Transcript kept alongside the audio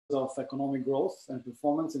of economic growth and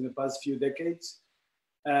performance in the past few decades.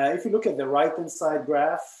 If you look at the right-hand side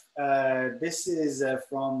graph, this is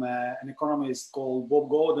from an economist called Bob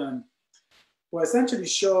Gordon, who essentially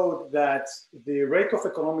showed that the rate of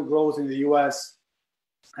economic growth in the US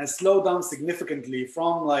has slowed down significantly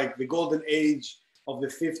from like the golden age of the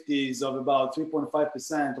 50s of about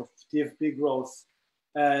 3.5% of TFP growth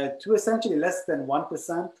to essentially less than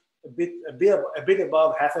 1%, a bit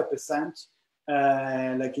above 0.5%,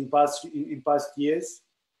 like in past years.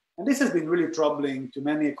 And this has been really troubling to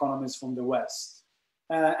many economists from the West.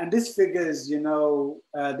 And these figures, you know,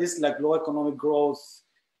 this like low economic growth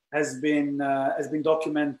has been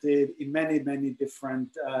documented in many different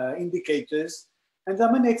indicators. And there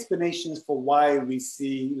are many explanations for why we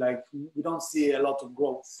don't see a lot of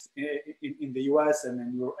growth in the US and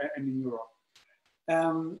in Europe.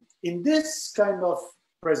 In this kind of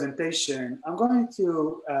presentation, I'm going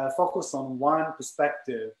to focus on one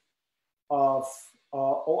perspective of,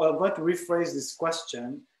 or I'm going to rephrase this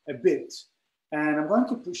question a bit. And I'm going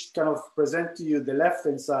to present to you the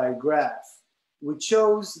left-hand side graph, which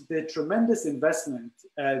shows the tremendous investment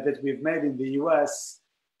that we've made in the US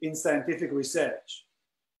in scientific research.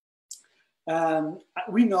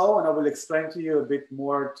 We know, and I will explain to you a bit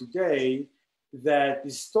more today, that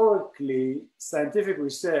historically scientific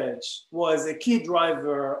research was a key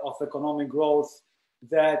driver of economic growth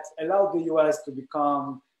that allowed the US to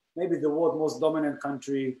become maybe the world's most dominant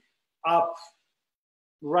country up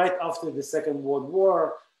right after the Second World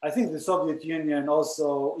War. I think the Soviet Union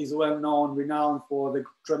also is well known, renowned for the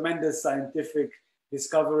tremendous scientific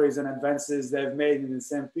discoveries and advances they've made in the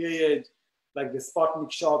same period, like the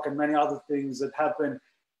Sputnik shock and many other things that happened.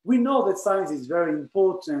 We know that science is very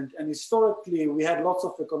important, and historically we had lots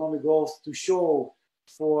of economic growth to show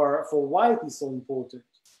for why it is so important.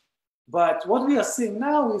 But what we are seeing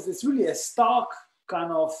now is it's really a stark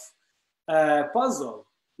kind of puzzle,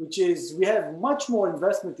 which is we have much more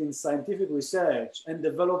investment in scientific research and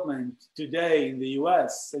development today in the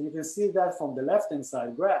US, and you can see that from the left-hand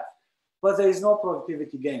side graph, but there is no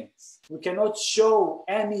productivity gains. We cannot show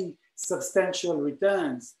any substantial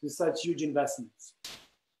returns to such huge investments.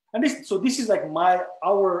 And so this is like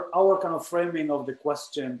our kind of framing of the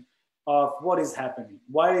question of what is happening.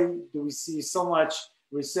 Why do we see so much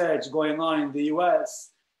research going on in the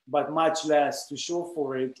US, but much less to show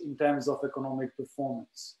for it in terms of economic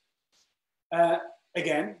performance?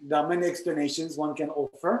 Again, there are many explanations one can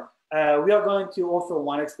offer. We are going to offer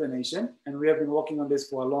one explanation, and we have been working on this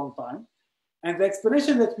for a long time. And the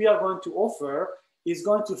explanation that we are going to offer is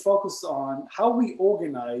going to focus on how we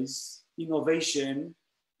organize innovation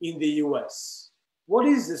in the US. What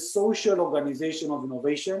is the social organization of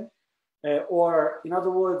innovation? Or in other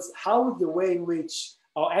words, how the way in which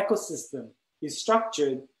our ecosystem is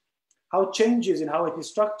structured, how changes in how it is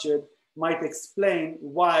structured might explain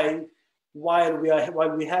why while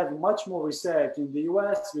we have much more research in the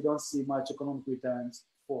US, we don't see much economic returns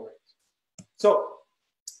for it. So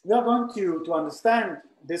we are going to understand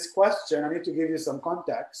this question. I need to give you some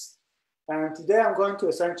context. And today I'm going to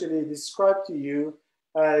essentially describe to you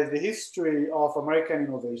the history of American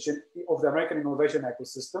innovation, of the American innovation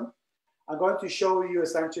ecosystem. I'm going to show you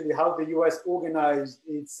essentially how the US organized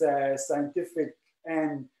its scientific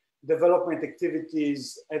and development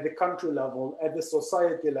activities at the country level, at the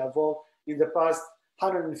society level in the past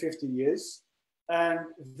 150 years. And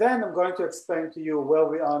then I'm going to explain to you where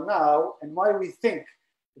we are now and why we think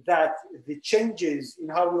that the changes in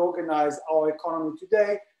how we organize our economy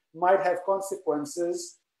today might have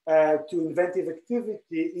consequences to inventive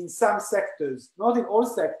activity in some sectors, not in all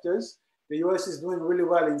sectors. The US is doing really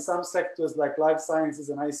well in some sectors like life sciences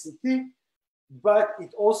and ICT, but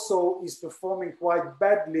it also is performing quite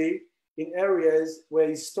badly in areas where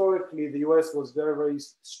historically the US was very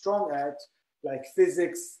strong at, like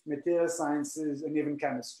physics, material sciences, and even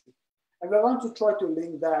chemistry. And we're going to try to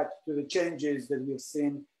link that to the changes that we've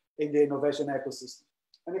seen in the innovation ecosystem.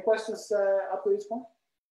 Any questions up to this point?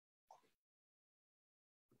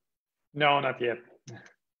 No, not yet.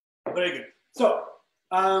 Very good. So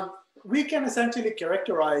we can essentially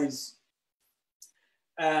characterize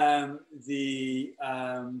the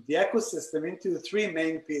ecosystem into three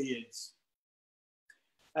main periods,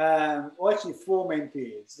 or actually four main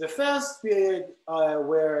periods. The first period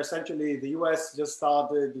where essentially the US just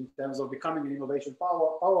started in terms of becoming an innovation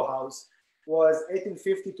powerhouse was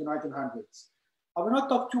 1850 to 1900s. I will not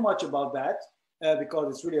talk too much about that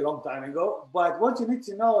because it's really a long time ago, but what you need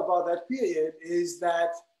to know about that period is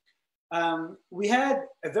that we had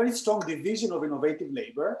a very strong division of innovative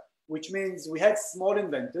labor, which means we had small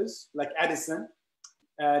inventors like Edison,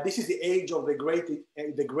 This is the age of the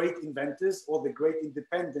great inventors or the great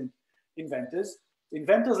independent inventors.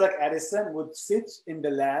 Inventors like Edison would sit in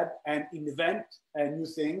the lab and invent new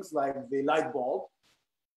things like the light bulb.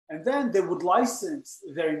 And then they would license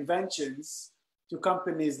their inventions to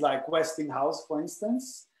companies like Westinghouse, for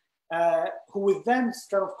instance, who would then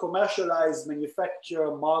kind of commercialize,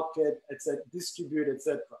 manufacture, market, etc., distribute,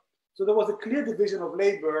 etc. So there was a clear division of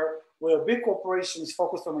labor where big corporations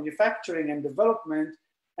focused on manufacturing and development,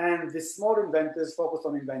 and the small inventors focused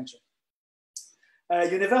on invention.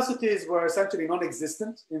 Universities were essentially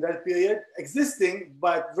non-existent in that period, existing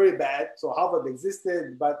but very bad. So Harvard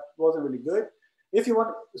existed but wasn't really good. It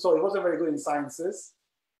wasn't very good in sciences.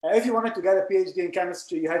 If you wanted to get a PhD in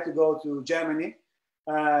chemistry, you had to go to Germany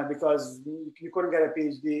because you couldn't get a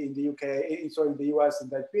PhD in the in the US in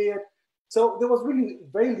that period. So there was really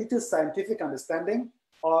very little scientific understanding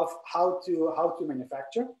of how to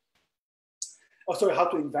manufacture, how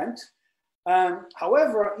to invent.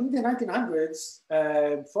 However, in the 1900s,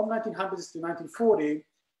 from 1900s to 1940,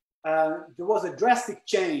 there was a drastic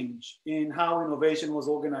change in how innovation was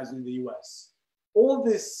organized in the US. All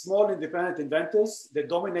these small independent inventors that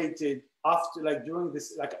dominated after,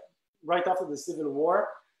 right after the Civil War,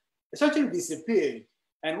 essentially disappeared.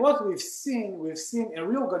 And what we've seen a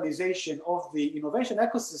reorganization of the innovation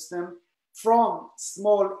ecosystem from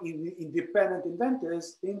small independent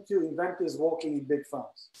inventors into inventors working in big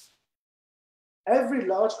firms. Every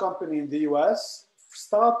large company in the US,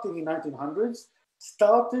 starting in 1900s,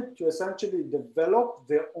 started to essentially develop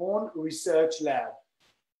their own research lab.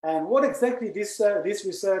 And what exactly this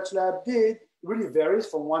research lab did really varies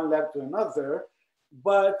from one lab to another,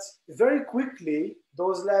 but very quickly,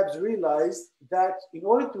 those labs realized that in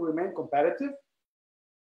order to remain competitive,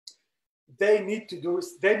 they need to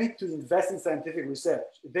invest in scientific research.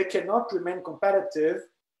 They cannot remain competitive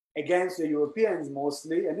against the Europeans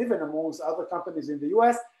mostly, and even amongst other companies in the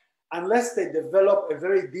US, unless they develop a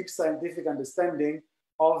very deep scientific understanding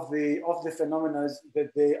of the phenomena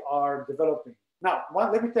that they are developing. Now,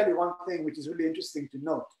 let me tell you one thing which is really interesting to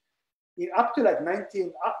note.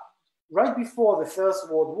 Right before the First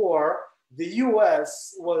World War, the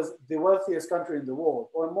US was the wealthiest country in the world,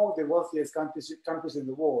 or among the wealthiest countries in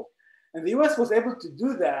the world. And the US was able to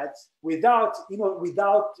do that without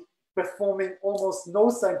performing almost no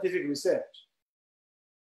scientific research.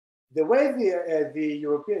 The way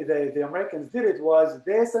the Americans did it was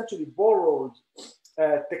they essentially borrowed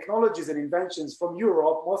technologies and inventions from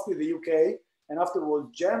Europe, mostly the UK, and afterwards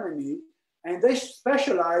Germany, and they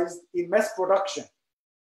specialized in mass production.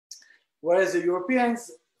 Whereas the Europeans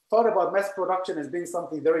thought about mass production as being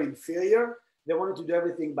something very inferior. They wanted to do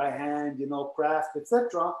everything by hand, craft,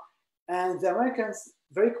 etc. And the Americans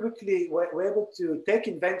very quickly were able to take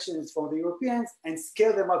inventions from the Europeans and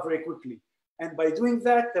scale them up very quickly. And by doing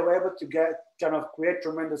that, they were able to create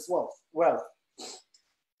tremendous wealth.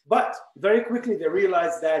 But very quickly, they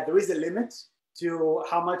realized that there is a limit to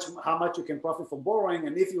how much you can profit from borrowing.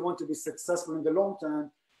 And if you want to be successful in the long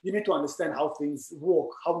term, you need to understand how things work,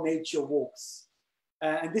 how nature works.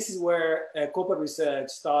 And this is where corporate research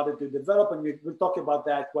started to develop, and we'll talk about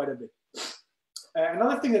that quite a bit.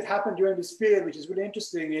 Another thing that happened during this period, which is really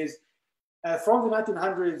interesting, is from the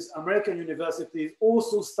 1900s, American universities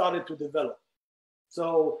also started to develop.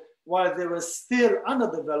 So while they were still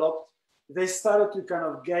underdeveloped, they started to kind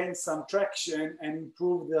of gain some traction and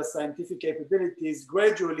improve their scientific capabilities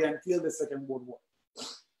gradually until the Second World War.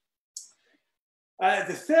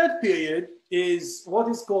 The third period is what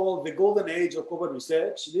is called the golden age of corporate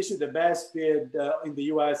research. This is the best period in the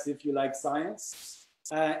US if you like science.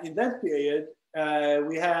 In that period,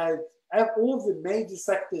 we had all the major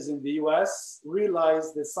sectors in the US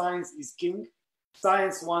realized that science is king.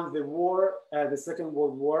 Science won the war, the Second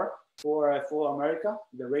World War for America,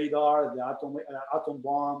 the radar, the atom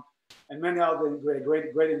bomb, and many other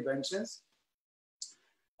great inventions.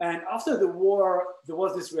 And after the war, there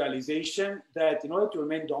was this realization that in order to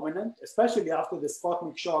remain dominant, especially after the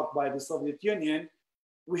Sputnik shock by the Soviet Union,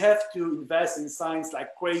 we have to invest in science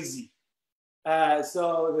like crazy.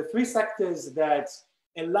 So the three sectors that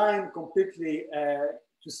align completely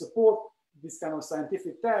to support this kind of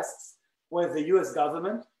scientific tasks were the US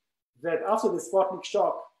government, that after the Sputnik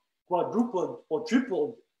shock quadrupled or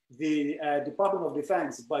tripled the Department of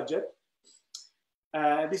Defense budget.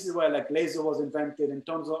 This is where like laser was invented and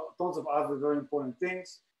tons of other very important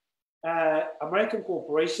things. American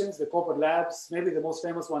corporations, the corporate labs, maybe the most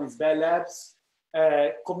famous one is Bell Labs,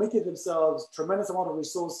 committed themselves tremendous amount of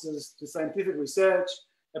resources to scientific research.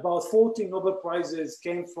 About 14 Nobel Prizes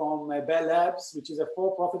came from Bell Labs, which is a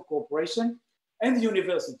for-profit corporation, and the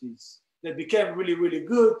universities that became really, really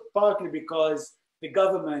good, partly because the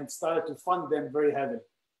government started to fund them very heavily.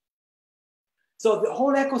 So the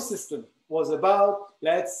whole ecosystem was about,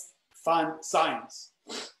 let's fund science.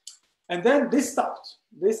 And then this stopped.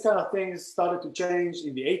 This kind of things started to change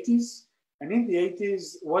in the 80s. And in the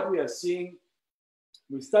 80s, what we are seeing,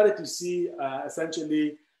 we started to see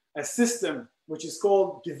essentially a system which is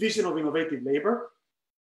called division of innovative labor,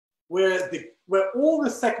 where all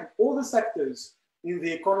the sectors in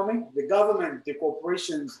the economy, the government, the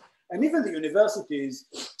corporations, and even the universities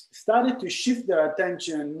started to shift their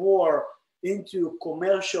attention more into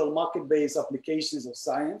commercial market-based applications of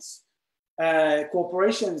science.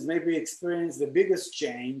 Corporations maybe experience the biggest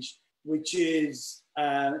change, which is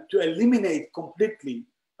to eliminate completely,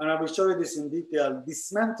 and I will show you this in detail,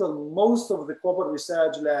 dismantle most of the corporate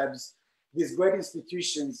research labs, these great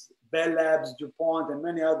institutions, Bell Labs, DuPont, and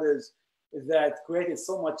many others that created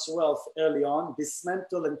so much wealth early on,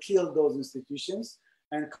 dismantle and kill those institutions,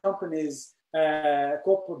 and companies,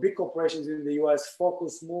 big corporations in the US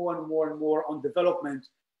focus more and more and more on development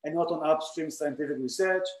and not on upstream scientific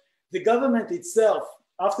research. The government itself,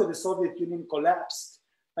 after the Soviet Union collapsed,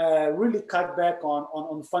 really cut back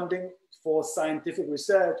on funding for scientific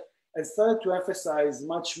research and started to emphasize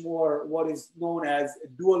much more what is known as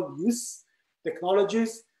dual use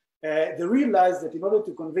technologies. They realized that in order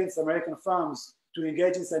to convince American firms to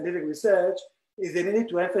engage in scientific research, is they needed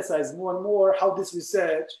to emphasize more and more how this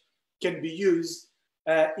research can be used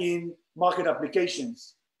in market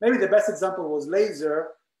applications. Maybe the best example was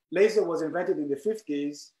laser. Laser was invented in the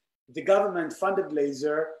 50s. The government funded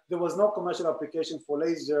laser. There was no commercial application for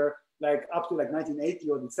laser like up to like 1980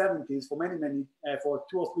 or the 70s for for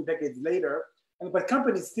 2 or 3 decades later. But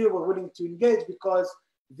companies still were willing to engage because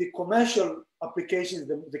the commercial applications,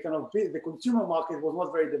 the consumer market was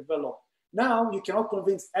not very developed. Now you cannot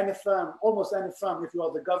convince any firm, almost any firm, if you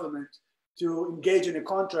are the government, to engage in a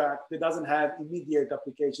contract that doesn't have immediate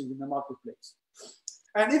applications in the marketplace.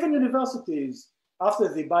 And even universities, after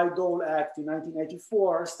the Bayh-Dole Act in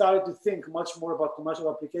 1984, started to think much more about commercial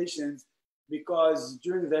applications because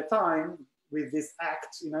during that time, with this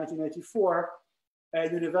act in 1984,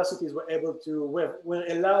 universities were able to, were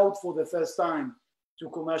allowed for the first time to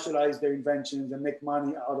commercialize their inventions and make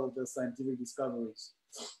money out of the scientific discoveries.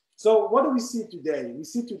 So what do we see today? We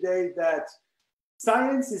see today that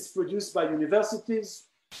science is produced by universities,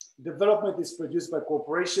 development is produced by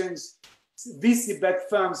corporations, VC-backed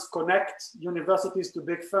firms connect universities to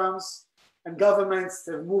big firms, and governments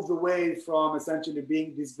have moved away from essentially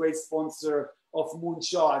being this great sponsor of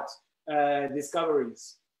moonshot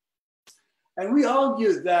discoveries. And we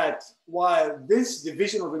argue that while this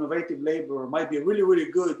division of innovative labor might be really,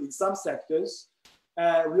 really good in some sectors,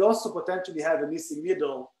 we also potentially have a missing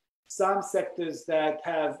middle, some sectors that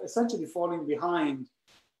have essentially fallen behind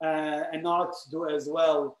and not do as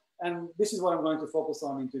well. And this is what I'm going to focus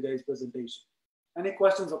on in today's presentation. Any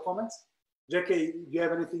questions or comments? Jackie, do you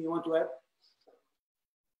have anything you want to add?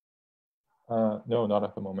 No, not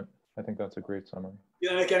at the moment. I think that's a great summary. You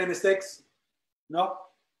don't make any mistakes? No?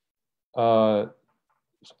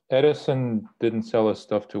 Edison didn't sell his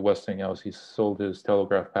stuff to Westinghouse. He sold his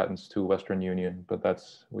telegraph patents to Western Union, but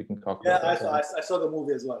that's, we can talk about that. Yeah, I saw the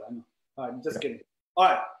movie as well. I know. All right, just kidding. All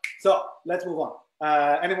right, so let's move on.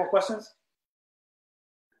 Any more questions?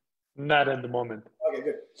 Not at the moment. Okay,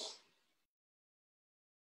 good.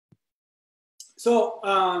 So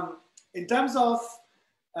in terms of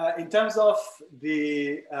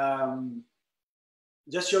the,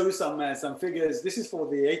 just show you some figures. This is for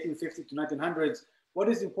the 1850 to 1900s. What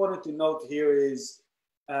is important to note here is,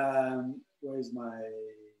 where is my,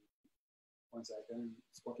 1 second,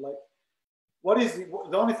 spotlight. What is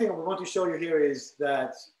the only thing we want to show you here is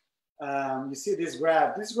that you see this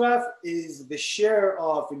graph. This graph is the share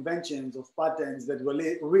of inventions, of patents that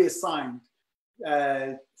were reassigned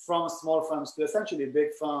from small firms to essentially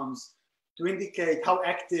big firms to indicate how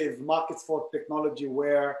active markets for technology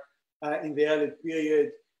were in the early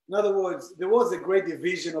period. In other words, there was a great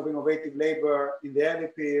division of innovative labor in the early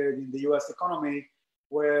period in the US economy,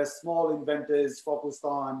 where small inventors focused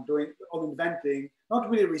on inventing, not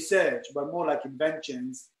really research, but more like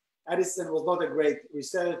inventions. Edison was not a great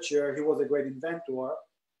researcher, he was a great inventor,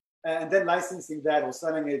 and then licensing that or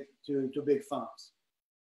selling it to big firms.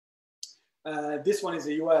 This one is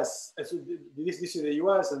the US, so this is the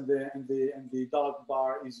US, and the dark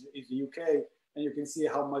bar is the UK, and you can see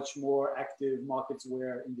how much more active markets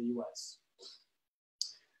were in the US.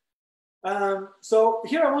 So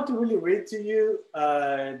here I want to really read to you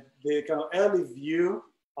the kind of early view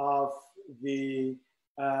of the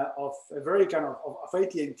of a very kind of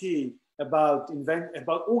AT&T about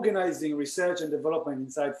organizing research and development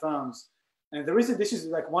inside firms. And the reason this is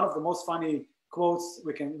like one of the most funny quotes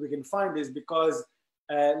we can find is because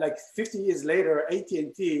like 50 years later,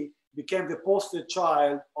 AT&T became the poster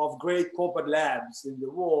child of great corporate labs in the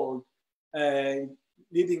world,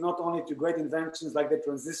 leading not only to great inventions like the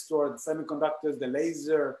transistor, the semiconductors, the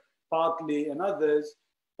laser, partly, and others,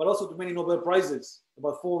 but also to many Nobel Prizes,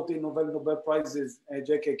 about 14 Nobel Prizes.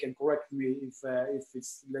 JK can correct me if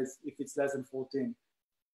it's less than 14.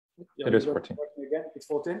 It is 14. Again, it's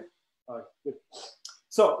 14. All right, good.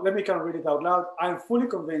 So let me kind of read it out loud. I'm fully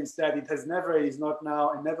convinced that it has never, is not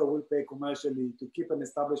now, and never will pay commercially to keep an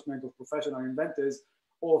establishment of professional inventors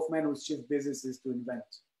or of men who shift businesses to invent.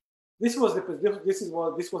 This was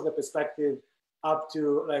the perspective up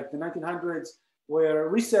to like the 1900s, where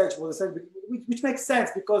research was essentially, which makes sense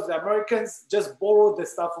because the Americans just borrowed the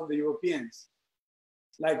stuff from the Europeans.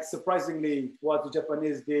 Like surprisingly, what the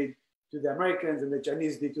Japanese did to the Americans and the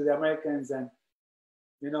Chinese did to the Americans, and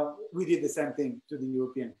you know, we did the same thing to the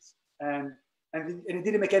Europeans. And it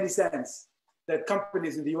didn't make any sense that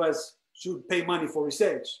companies in the US should pay money for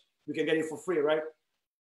research. We can get it for free, right?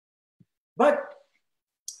 But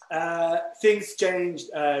things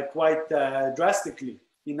changed quite drastically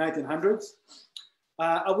in 1900s.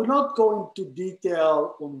 I will not go into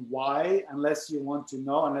detail on why, unless you want to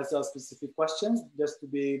know, unless there are specific questions, just to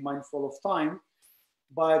be mindful of time.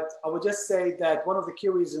 But I would just say that one of the key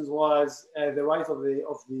reasons was the rise of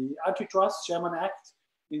the antitrust Sherman Act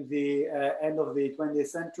in the end of the 20th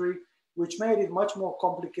century, which made it much more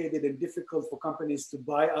complicated and difficult for companies to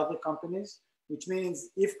buy other companies, which means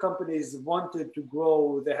if companies wanted to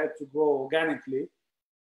grow, they had to grow organically.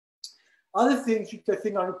 Other things which I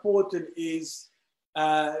think are important is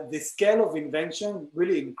the scale of invention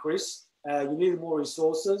really increased. You needed more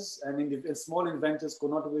resources, and small inventors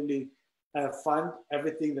could not really fund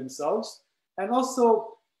everything themselves. And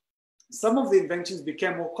also, some of the inventions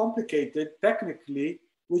became more complicated technically,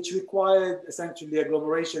 which required essentially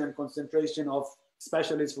agglomeration and concentration of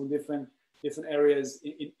specialists from different areas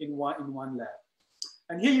in one lab.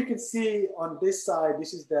 And here you can see on this side,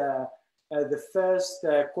 this is the first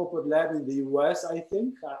corporate lab in the US, I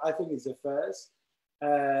think. I think it's the first.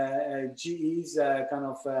 GE's kind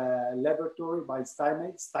of laboratory by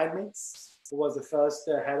Steinmetz, who was the first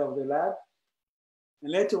head of the lab.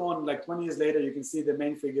 And later on, like 20 years later, you can see the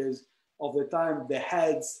main figures of the time, the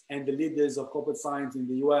heads and the leaders of corporate science in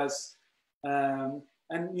the US.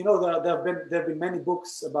 And you know, there have been many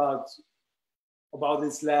books about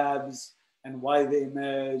these labs and why they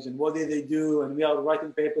emerge and what did they do. And we are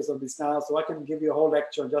writing papers on this now, so I can give you a whole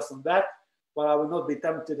lecture just on that, but I will not be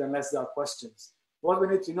tempted unless there are questions. What we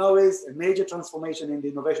need to know is a major transformation in the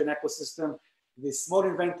innovation ecosystem. The small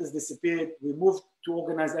inventors disappeared. We moved to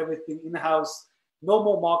organize everything in-house. No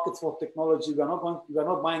more markets for technology. We are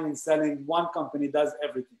not buying and selling. One company does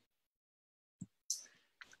everything.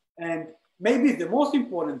 And maybe the most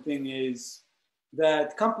important thing is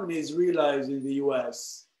that companies realized in the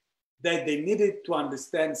US that they needed to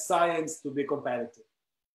understand science to be competitive.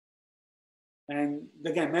 And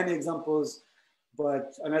again, many examples,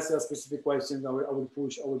 but unless there are specific questions, I will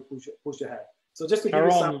push ahead. So just to give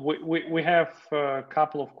you some... we have a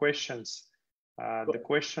couple of questions. The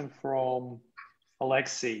question from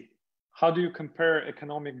Alexei: how do you compare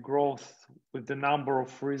economic growth with the number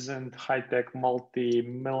of recent high-tech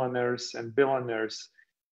multi-millionaires and billionaires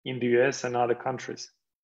in the US and other countries?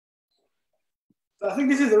 I think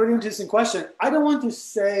this is a really interesting question. I don't want to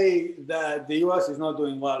say that the US is not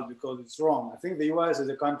doing well because it's wrong. I think the US as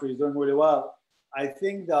a country is doing really well. I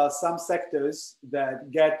think there are some sectors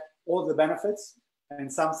that get all the benefits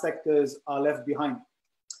and some sectors are left behind.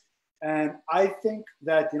 And I think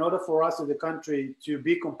that in order for us as a country to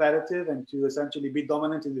be competitive and to essentially be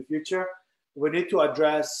dominant in the future, we need to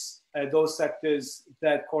address those sectors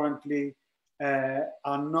that currently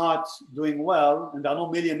are not doing well, and there are no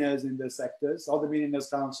millionaires in those sectors. All the millionaires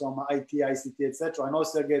come from IT, ICT, etc. I know,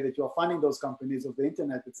 Sergey, that you are funding those companies of the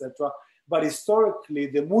internet, etc. But historically,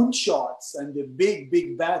 the moonshots and the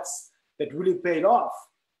big bets that really paid off,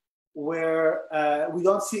 where we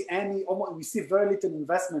don't see we see very little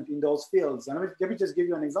investment in those fields. And let me just give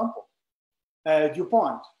you an example.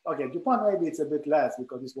 DuPont. Okay, DuPont maybe it's a bit less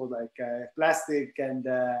because this was like plastic and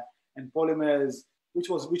polymers, which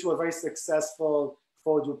were very successful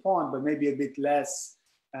for DuPont, but maybe a bit less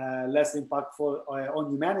impactful on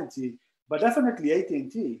humanity. But definitely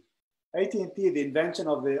AT&T, the invention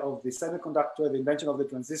of the semiconductor, the invention of the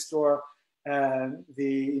transistor,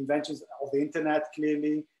 the inventions of the internet,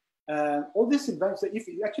 clearly. All these inventions. If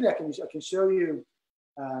actually, I can show you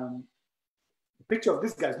a picture of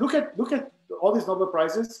these guys. Look at all these Nobel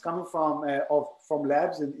Prizes coming from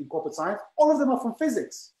labs in corporate science. All of them are from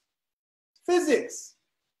physics. Physics.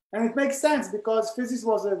 And it makes sense because physics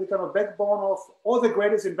was the kind of backbone of all the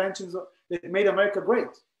greatest inventions that made America great.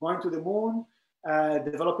 Going to the moon,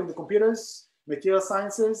 developing the computers, material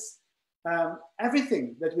sciences,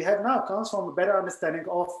 everything that we have now comes from a better understanding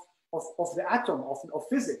of the atom, of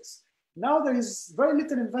physics. Now there is very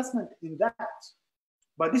little investment in that.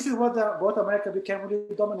 But this is what America became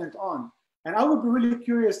really dominant on. And I would be really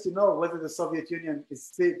curious to know whether the Soviet Union is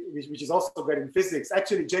still, which is also great in physics.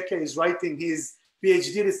 Actually, JK is writing his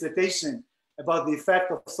PhD dissertation about the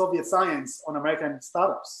effect of Soviet science on American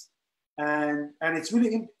startups. And it's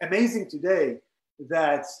really amazing today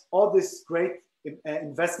that all these great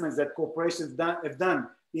investments that corporations have done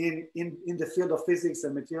in the field of physics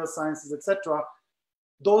and material sciences, etc.,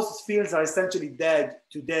 those fields are essentially dead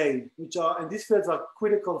today, and these fields are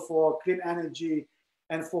critical for clean energy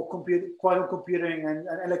and for quantum computing and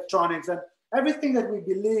electronics and everything that we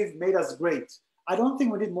believe made us great. I don't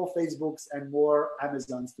think we need more Facebooks and more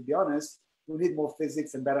Amazons, to be honest. We need more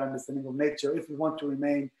physics and better understanding of nature if we want to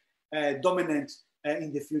remain dominant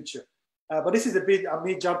in the future. But this is a bit,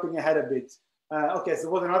 me jumping ahead a bit. Okay, so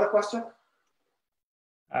was another question?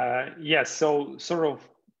 Yes, so sort of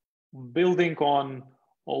building on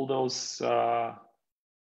all those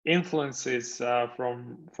influences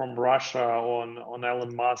from Russia on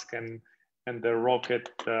Elon Musk and the rocket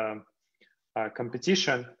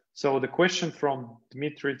competition. So the question from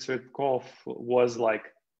Dmitry Tsvetkov was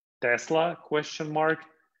like Tesla ?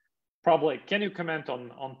 Probably, can you comment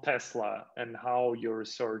on Tesla and how your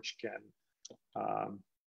research can?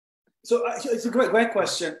 So it's a great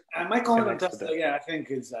question. And my comment on Tesla, I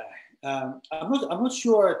think is I'm not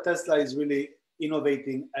sure Tesla is really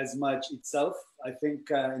innovating as much itself. I think,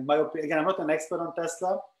 in my opinion, again, I'm not an expert on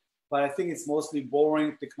Tesla, but I think it's mostly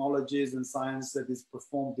boring technologies and science that is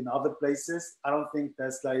performed in other places. I don't think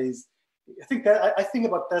Tesla is. I think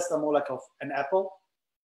about Tesla more like an Apple,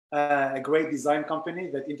 a great design company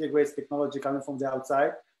that integrates technology coming from the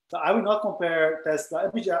outside. So I will not compare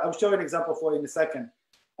Tesla. I'll show you an example for it in a second.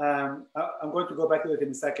 I'm going to go back to it in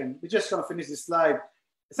a second. We're just going to finish this slide.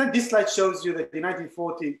 I think this slide shows you that in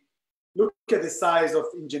 1940, look at the size of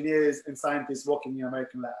engineers and scientists working in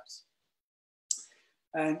American labs.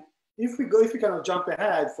 And if we kind of jump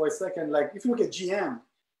ahead for a second, like if you look at GM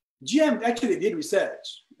actually did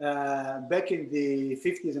research back in the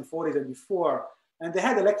 50s and 40s and before, and they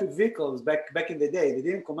had electric vehicles back in the day. They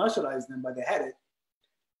didn't commercialize them, but they had it.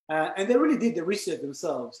 And they really did the research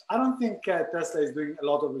themselves. I don't think Tesla is doing a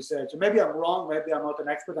lot of research. Maybe I'm wrong. Maybe I'm not an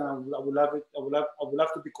expert, and I would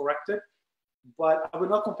love to be corrected. But I will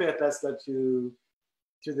not compare Tesla to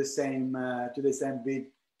the same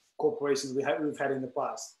big corporations we've had in the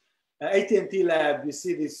past. AT&T lab, you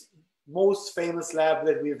see this most famous lab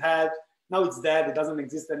that we've had. Now it's dead. It doesn't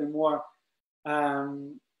exist anymore.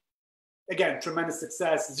 Again, tremendous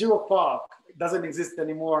success. Zero Park doesn't exist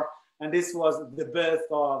anymore. And this was the birth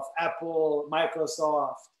of Apple,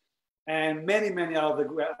 Microsoft, and many other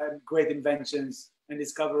great inventions and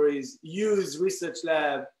discoveries. Hughes Research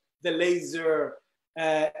Lab, the laser,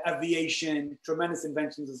 aviation, tremendous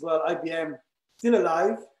inventions as well. IBM, still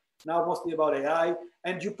alive, now mostly about AI.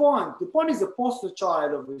 And DuPont is a poster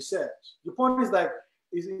child of research. DuPont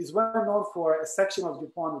is well known for a section of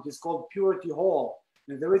DuPont which is called Purity Hall.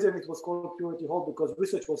 And the reason it was called Purity Hall because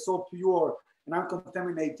research was so pure and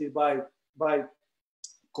uncontaminated by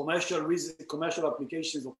commercial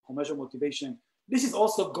applications or commercial motivation. This is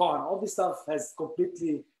also gone. All this stuff has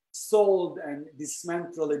completely sold and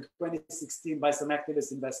dismantled in 2016 by some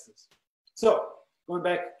activist investors. So going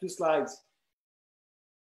back 2 slides.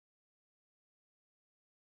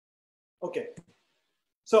 Okay.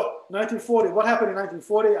 So 1940, what happened in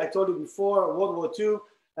 1940? I told you before, World War II,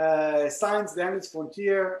 science, the endless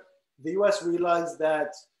frontier. The US realized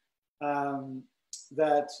that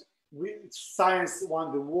science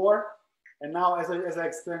won the war. And now, as I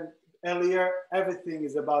explained earlier, everything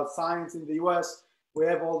is about science in the US. We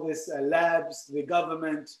have all these labs, the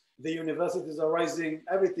government, the universities are rising.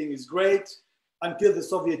 Everything is great until the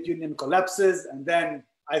Soviet Union collapses. And then,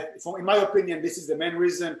 in my opinion, this is the main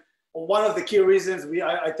reason. Or one of the key reasons,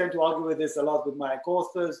 I tend to argue with this a lot with my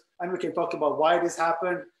co-authors, and we can talk about why this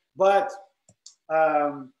happened. But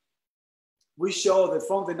we show that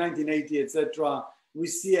from the 1980s, etc., we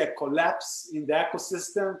see a collapse in the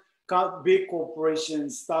ecosystem. Big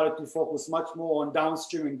corporations started to focus much more on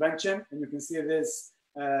downstream invention. And you can see this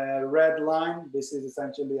red line. This is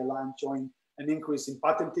essentially a line showing an increase in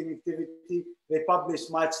patenting activity. They publish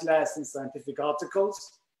much less in scientific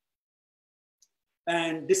articles.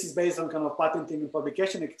 And this is based on kind of patenting and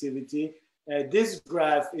publication activity. This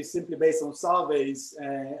graph is simply based on surveys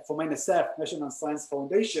from NSF, National Science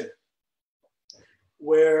Foundation.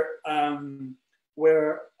 where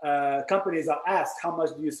companies are asked how much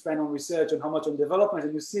do you spend on research and how much on development,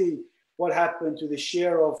 and you see what happened to the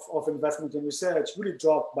share of investment in research really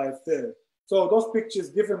dropped by a third. So those pictures,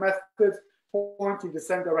 different methods, point in the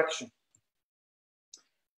same direction.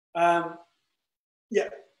 Yeah,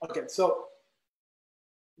 okay, so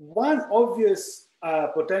one obvious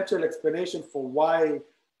potential explanation for why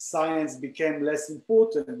science became less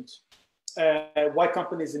important, why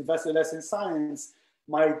companies invested less in science,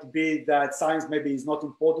 might be that science maybe is not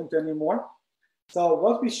important anymore. So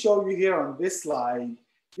what we show you here on this slide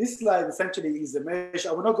essentially is a measure.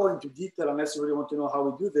 I will not go into detail unless you really want to know how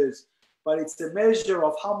we do this, but it's a measure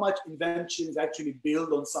of how much inventions actually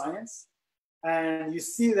build on science. And you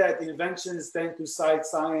see that inventions tend to cite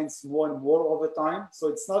science more and more over time. So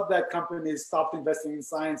it's not that companies stopped investing in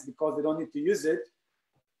science because they don't need to use it.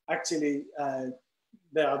 Actually,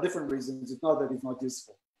 there are different reasons. It's not that it's not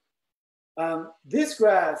useful. This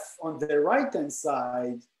graph on the right-hand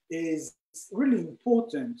side is really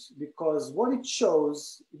important because what it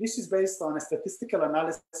shows, this is based on a statistical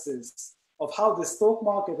analysis of how the stock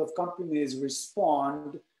market of companies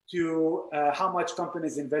respond to how much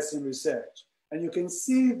companies invest in research. And you can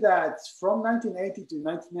see that from 1980 to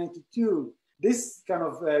 1992, this kind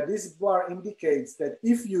of, this bar indicates that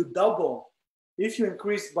if you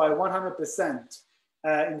increase by 100%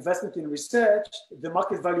 investment in research, the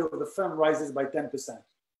market value of the firm rises by 10%.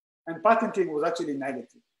 And patenting was actually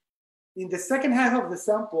negative. In the second half of the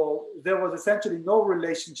sample, there was essentially no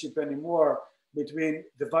relationship anymore between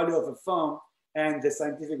the value of a firm and the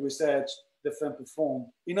scientific research the firm performed.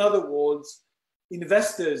 In other words,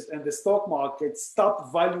 investors and the stock market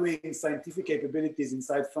stopped valuing scientific capabilities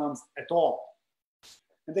inside firms at all.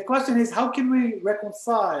 And the question is, how can we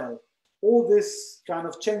reconcile all this kind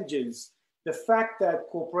of changes? The fact that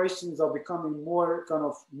corporations are becoming more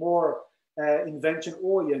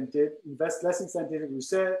invention-oriented, invest less in scientific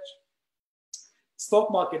research.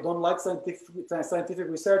 Stock market don't like scientific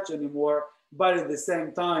research anymore, but at the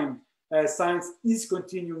same time, science is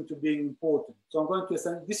continuing to be important. So I'm going to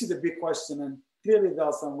say this is a big question, and clearly there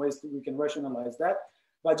are some ways that we can rationalize that.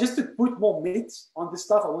 But just to put more meat on this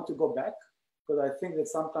stuff, I want to go back because I think that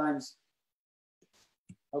sometimes,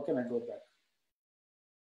 how can I go back?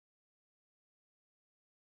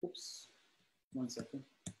 Oops, 1 second.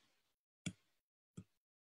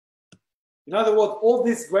 In other words, all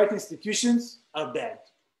these great institutions are dead,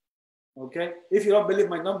 okay? If you don't believe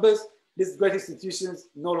my numbers, these great institutions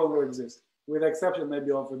no longer exist, with the exception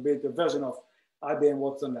maybe of a version of IBM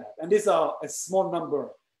Watson Lab. And these are a small number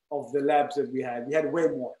of the labs that we had. We had way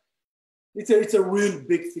more. It's a real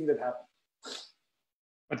big thing that happened.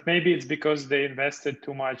 But maybe it's because they invested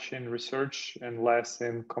too much in research and less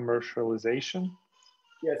in commercialization.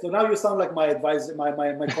 Yeah, so now you sound like my advisor, my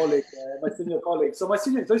colleague, my senior colleague. So this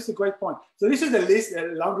is a great point. So this is a list,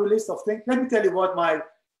 a laundry list of things. Let me tell you what my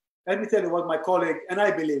colleague and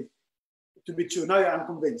I believe to be true. Now I'm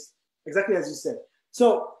convinced, exactly as you said.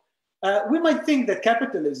 So we might think that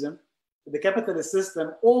capitalism, the capitalist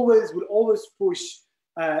system, will always push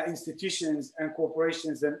institutions and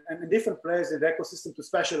corporations and different players in the ecosystem to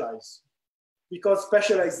specialize, because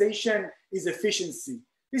specialization is efficiency.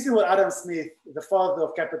 This is what Adam Smith, the father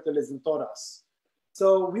of capitalism, taught us.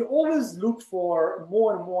 So we always look for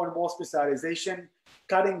more and more and more specialization,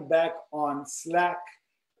 cutting back on slack,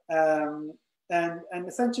 and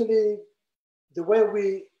essentially the way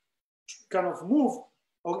we kind of move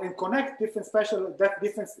and connect different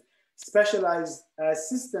specialized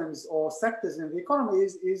systems or sectors in the economy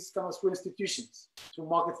is kind of through institutions, through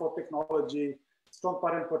market for technology, strong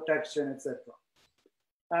patent protection, etc.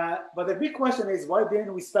 But the big question is, why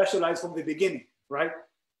didn't we specialize from the beginning, right?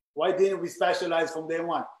 Why didn't we specialize from day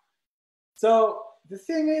one? So the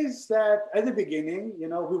thing is that at the beginning,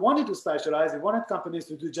 we wanted to specialize. We wanted companies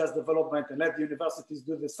to do just development and let the universities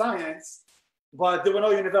do the science, but there were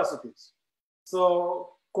no universities.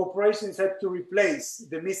 So corporations had to replace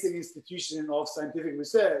the missing institution of scientific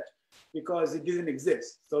research because it didn't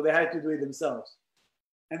exist. So they had to do it themselves.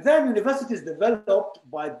 And then universities developed,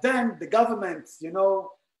 but then the government,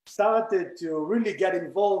 started to really get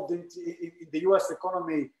involved in the US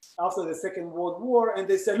economy after the Second World War. And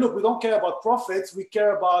they said, look, we don't care about profits. We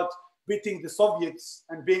care about beating the Soviets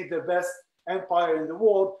and being the best empire in the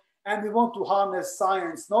world. And we want to harness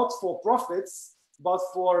science, not for profits, but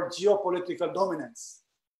for geopolitical dominance.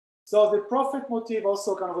 So the profit motive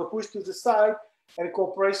also kind of pushed to the side, and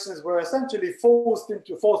corporations were essentially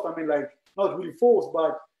not really forced,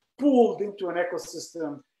 but pulled into an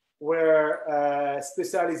ecosystem where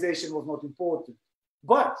specialization was not important.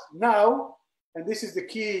 But now, and this is the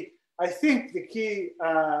key, I think the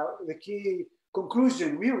key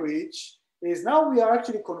conclusion we reach is now we are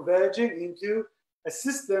actually converging into a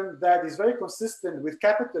system that is very consistent with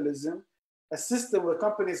capitalism, a system where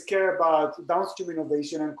companies care about downstream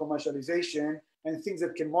innovation and commercialization and things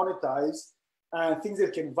that can monetize and things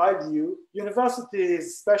that can value.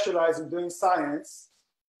 Universities specialize in doing science.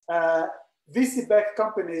 VC-backed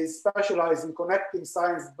companies specialize in connecting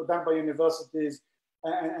science done by universities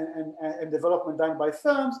and development done by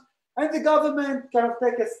firms. And the government kind of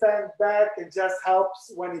take a stand back and just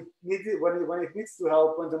helps when it needs to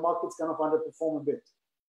help, when the markets kind of underperform a bit.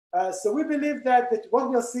 So we believe that what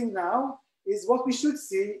we are seeing now is what we should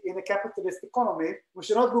see in a capitalist economy. We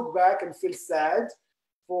should not look back and feel sad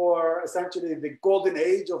for essentially the golden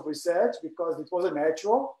age of research because it wasn't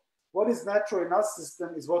natural. What is natural in our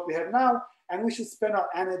system is what we have now, and we should spend our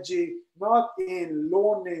energy not in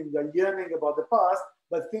learning or yearning about the past,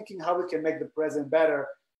 but thinking how we can make the present better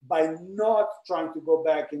by not trying to go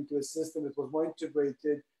back into a system that was more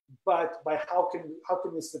integrated, but by how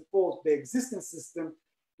can we support the existing system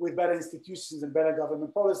with better institutions and better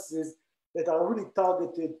government policies that are really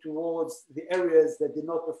targeted towards the areas that did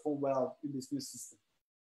not perform well in this new system.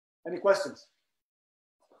 Any questions?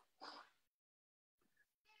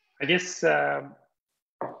 I guess, yeah,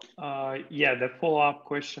 the follow-up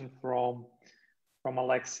question from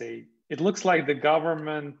Alexei. It looks like the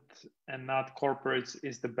government and not corporates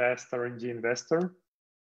is the best R&D investor.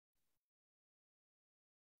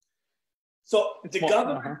 So the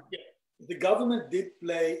government did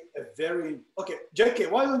play a very, okay,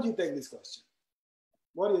 JK, why don't you take this question?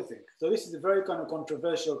 What do you think? So this is a very kind of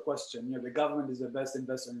controversial question. You know, the government is the best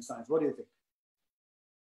investor in science. What do you think?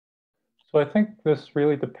 So I think this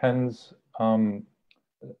really depends on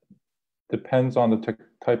the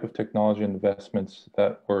type of technology investments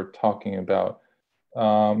that we're talking about.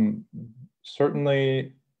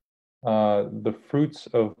 Certainly, the fruits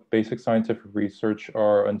of basic scientific research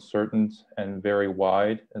are uncertain and very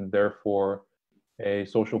wide, and therefore a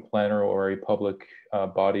social planner or a public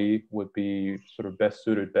body would be sort of best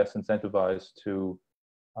suited, best incentivized to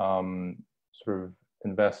sort of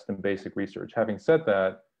invest in basic research. Having said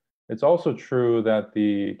that, it's also true that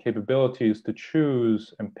the capabilities to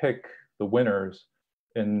choose and pick the winners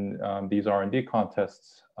in these R&D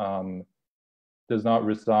contests does not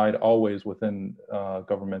reside always within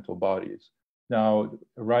governmental bodies. Now,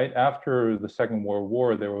 right after the Second World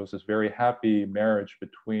War, there was this very happy marriage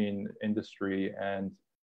between industry and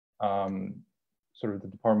sort of the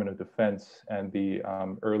Department of Defense and the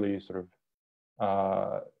early sort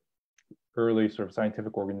of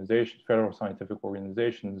scientific organizations, federal scientific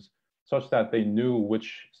organizations, such that they knew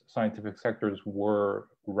which scientific sectors were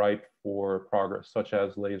ripe for progress, such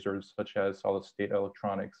as lasers, such as solid-state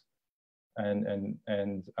electronics, and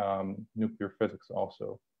nuclear physics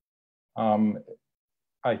also.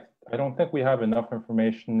 I don't think we have enough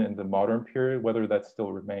information in the modern period whether that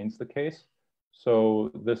still remains the case. So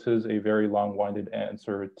this is a very long-winded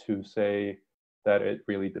answer to say that it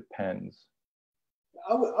really depends.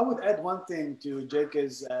 I would add one thing to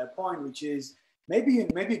JK's point, which is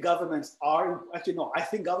maybe governments are, actually no, I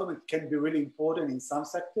think government can be really important in some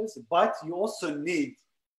sectors, but you also need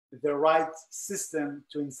the right system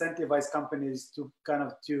to incentivize companies to kind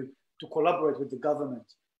of to collaborate with the government.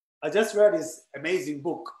 I just read this amazing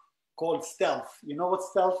book called Stealth. You know what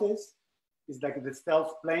stealth is? It's like the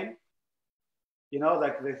stealth plane. You know,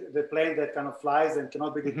 like the plane that kind of flies and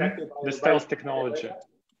cannot be detected. Mm-hmm. The stealth technology.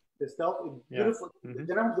 The stealth, beautiful. Yeah. Mm-hmm.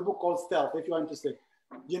 The name of the book called Stealth, if you're interested.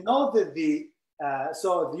 You know that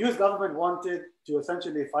so the US government wanted to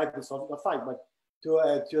essentially fight the Soviet, not fight, but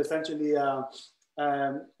to essentially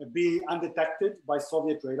be undetected by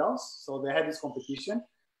Soviet radars. So they had this competition.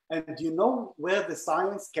 And do you know where the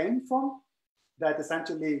science came from that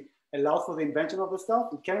essentially allowed for the invention of the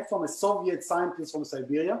stealth? It came from a Soviet scientist from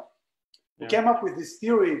Siberia who came up with this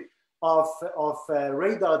theory of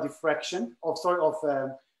radar diffraction,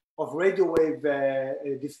 of radio wave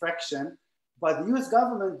diffraction, but the US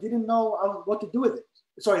government didn't know what to do with it.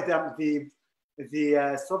 Sorry,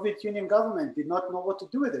 the Soviet Union government did not know what to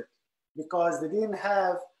do with it because they didn't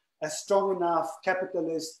have a strong enough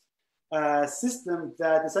capitalist system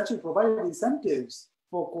that essentially provided incentives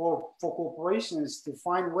for corporations to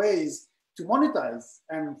find ways to monetize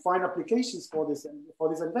and find applications for these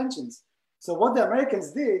inventions. So what the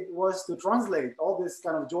Americans did was to translate all these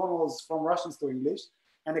kind of journals from Russian to English,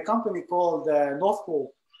 and a company called North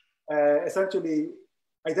Pole essentially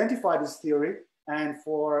identified this theory, and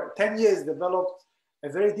for 10 years developed a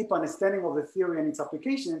very deep understanding of the theory and its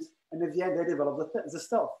applications, and at the end they developed the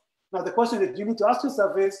stealth. Now the question that you need to ask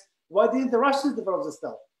yourself is, why didn't the Russians develop the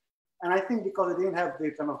stealth? And I think because they didn't have the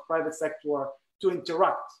kind of private sector to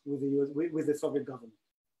interact with the Soviet government.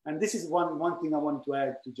 And this is one thing I wanted to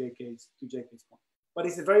add to JK's point. But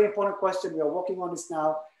it's a very important question. We are working on this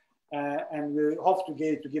now, and we hope to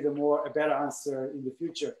give a better answer in the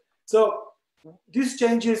future. So these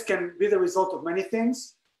changes can be the result of many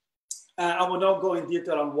things. I will not go in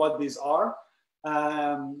detail on what these are,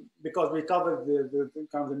 because we covered the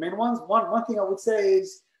kind of the main ones. One thing I would say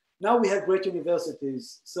is now we have great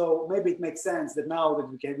universities, so maybe it makes sense that now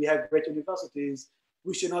that we have great universities,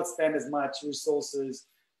 we should not spend as much resources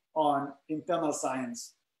on internal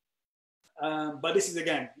science. But this is,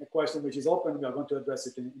 again, a question which is open. We are going to address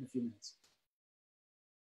it in a few minutes.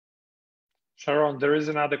 Sharon, there is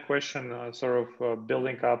another question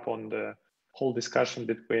building up on the whole discussion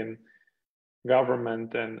between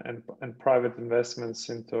government and private investments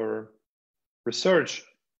into research.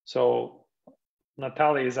 So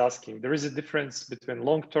Natalia is asking, there is a difference between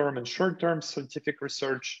long-term and short-term scientific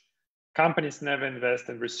research. Companies never invest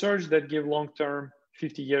in research that give long-term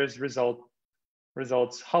 50 years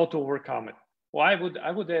results. How to overcome it? Well,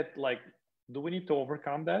 I would add, like, do we need to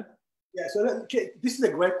overcome that? Yeah, so this is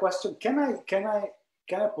a great question. Can I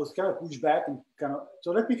push back and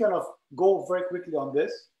so let me go very quickly on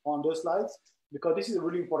those slides, because this is a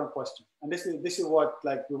really important question, and this is what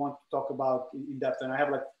we want to talk about in depth, and I have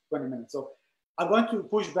 20 minutes. So I'm going to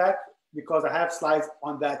push back because I have slides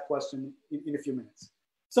on that question in a few minutes.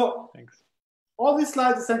 So thanks. All these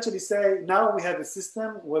slides essentially say now we have a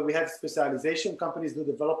system where we have specialization, companies do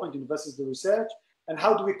development, universities do research, and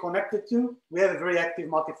how do we connect it to? We have a very active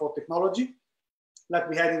market for technology, like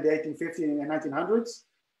we had in the 1850s and 1900s.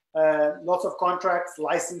 Lots of contracts,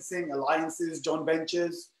 licensing, alliances, joint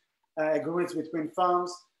ventures, agreements between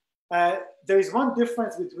firms. There is one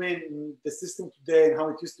difference between the system today and how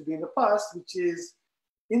it used to be in the past, which is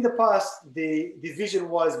in the past, the division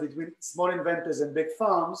was between small inventors and big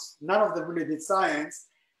firms. None of them really did science.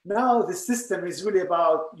 Now the system is really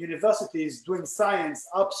about universities doing science,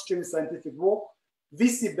 upstream scientific work.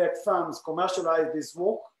 VC-backed firms commercialize this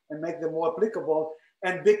work and make them more applicable,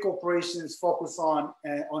 and big corporations focus on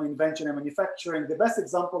invention and manufacturing. The best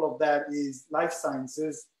example of that is life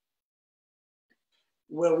sciences,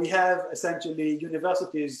 where we have essentially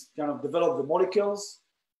universities develop the molecules.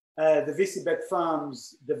 The VC-backed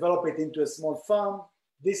firms develop it into a small firm.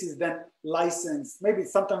 This is then licensed, maybe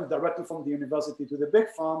sometimes directly from the university to the big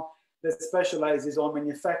firm that specializes on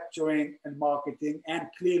manufacturing and marketing, and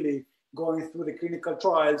clearly going through the clinical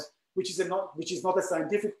trials, which is not a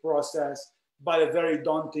scientific process, but a very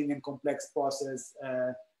daunting and complex process,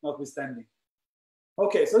 notwithstanding.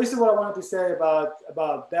 Okay, so this is what I wanted to say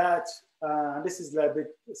about that. This is a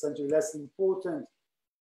bit essentially less important.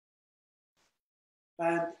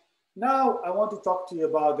 And now I want to talk to you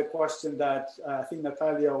about the question that I think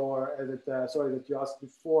Natalia that you asked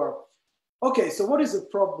before. Okay, so what is the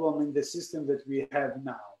problem in the system that we have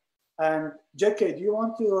now? And JK, do you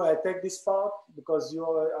want to take this part? Because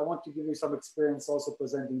I want to give you some experience also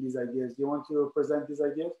presenting these ideas. Do you want to present these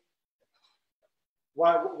ideas?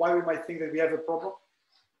 Why we might think that we have a problem?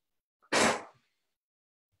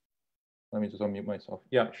 Let me just unmute myself.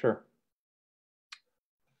 Yeah, sure.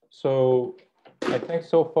 So I think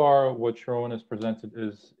so far what Sharon has presented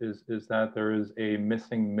is that there is a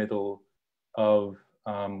missing middle of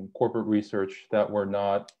corporate research that we're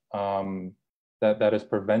not that is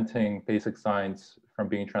preventing basic science from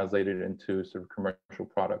being translated into sort of commercial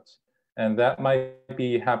products, and that might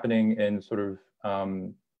be happening in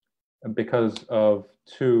because of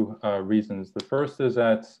two reasons. The first is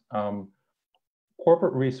that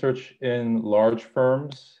corporate research in large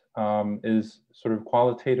firms is sort of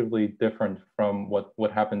qualitatively different from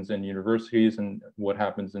what happens in universities and what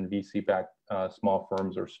happens in VC-backed small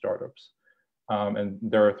firms or startups. And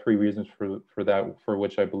there are three reasons for that, for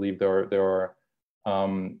which I believe there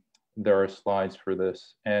are slides for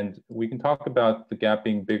this. And we can talk about the gap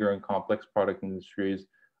being bigger in complex product industries.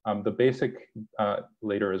 The basic,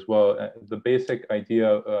 later as well, the basic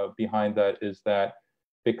idea behind that is that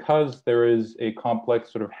because there is a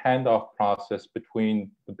complex sort of handoff process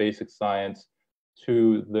between the basic science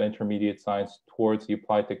to the intermediate science towards the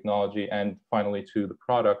applied technology and finally to the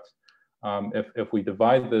product, if we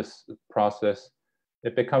divide this process,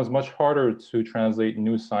 it becomes much harder to translate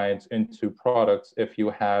new science into products if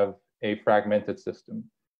you have a fragmented system.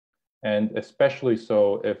 And especially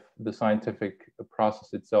so if the scientific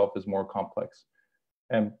process itself is more complex.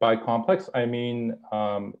 And by complex, I mean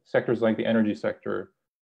sectors like the energy sector.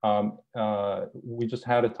 We just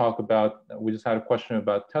had a question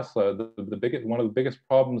about Tesla. One of the biggest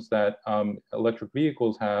problems that electric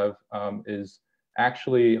vehicles have is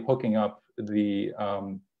actually hooking up the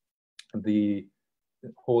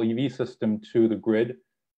whole EV system to the grid,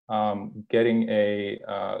 getting a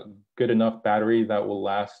good enough battery that will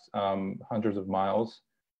last hundreds of miles.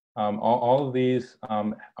 All of these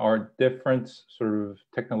are different sort of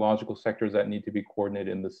technological sectors that need to be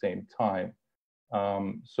coordinated in the same time.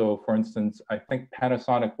 So for instance, I think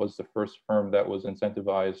Panasonic was the first firm that was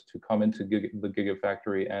incentivized to come into the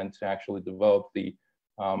Gigafactory and to actually develop the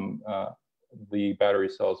battery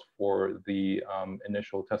cells for the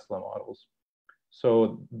initial Tesla models.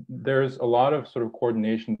 So there's a lot of sort of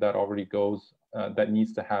coordination that already goes, that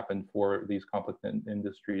needs to happen for these complex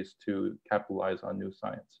industries to capitalize on new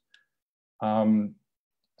science.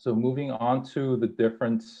 So moving on to the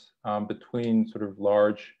difference between sort of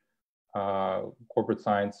large corporate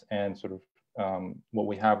science and sort of what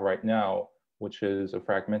we have right now, which is a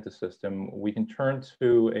fragmented system, we can turn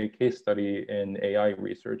to a case study in AI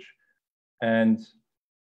research. And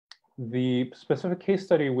the specific case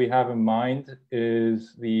study we have in mind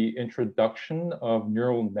is the introduction of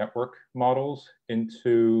neural network models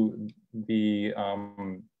into the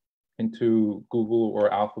into Google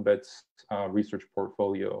or Alphabet's research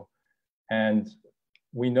portfolio. And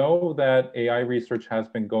we know that AI research has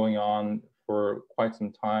been going on for quite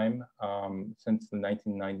some time, since the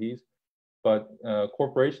 1990s, but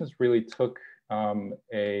corporations really took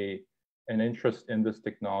an interest in this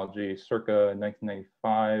technology circa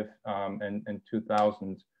 1995 and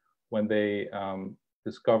 2000, when they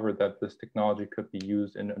discovered that this technology could be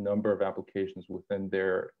used in a number of applications within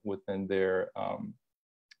their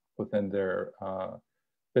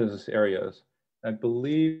business areas. I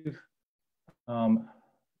believe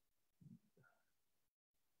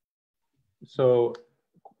so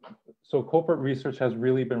corporate research has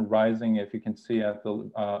really been rising, if you can see at the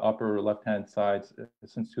upper left-hand side,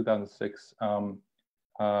 since 2006,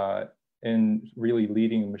 in really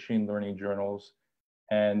leading machine learning journals.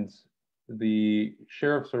 And the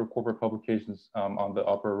share of sort of corporate publications on the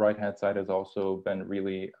upper right-hand side has also been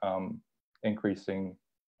really increasing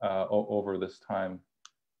over this time.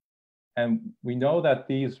 And we know that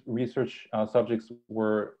these research subjects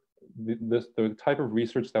were the type of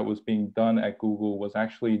research that was being done at Google was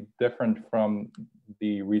actually different from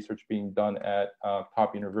the research being done at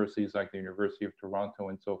top universities like the University of Toronto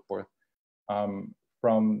and so forth,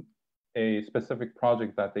 from a specific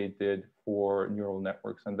project that they did for neural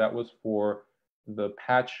networks. And that was for the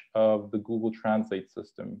patch of the Google Translate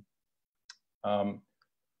system.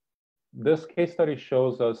 This case study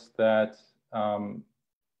shows us that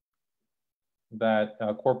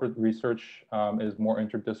corporate research is more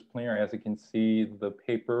interdisciplinary. As you can see, the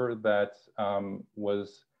paper that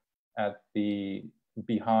was at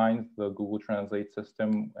behind the Google Translate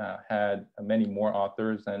system had many more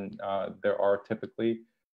authors than there are typically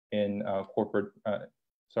in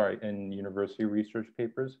in university research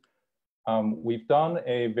papers. We've done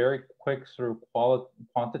a very quick sort of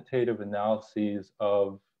quantitative analysis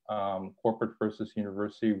of corporate versus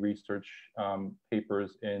university research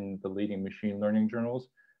papers in the leading machine learning journals.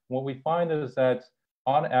 What we find is that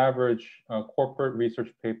on average, corporate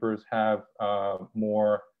research papers have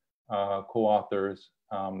more co-authors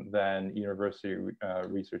than university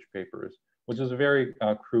research papers, which is a very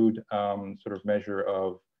crude sort of measure,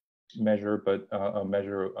 but a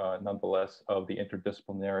measure nonetheless of the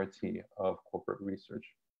interdisciplinarity of corporate research.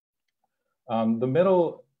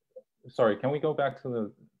 Sorry, can we go back to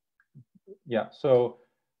the, yeah, so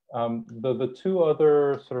the two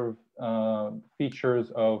other sort of features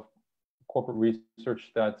of corporate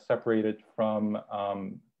research that separate it from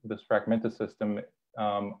this fragmented system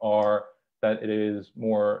are that it is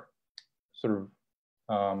more sort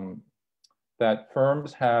of, that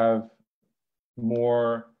firms have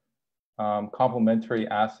more complementary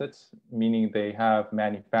assets, meaning they have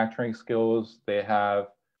manufacturing skills, they have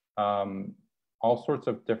all sorts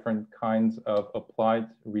of different kinds of applied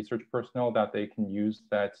research personnel that they can use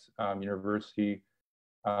that university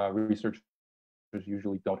researchers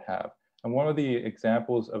usually don't have. And one of the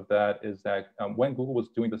examples of that is that when Google was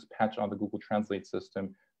doing this patch on the Google Translate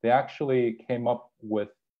system, they actually came up with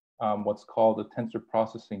what's called a tensor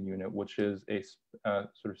processing unit, which is a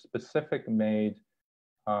sort of specific made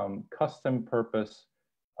custom purpose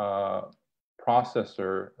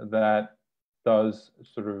processor that does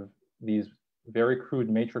sort of these very crude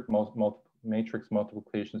matrix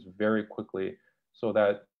multiplications very quickly, so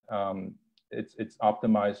that it's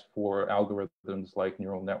optimized for algorithms like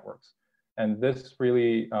neural networks. And this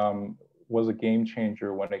really was a game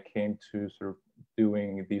changer when it came to sort of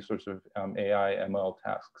doing these sorts of AI ML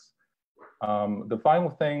tasks. The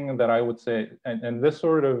final thing that I would say, and this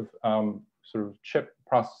sort of chip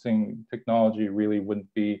processing technology really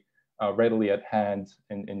wouldn't be readily at hand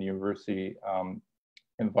in university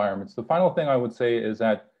environments. The final thing I would say is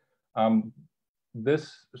that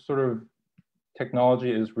this sort of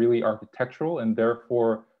technology is really architectural, and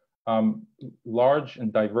therefore large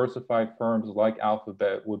and diversified firms like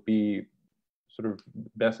Alphabet would be sort of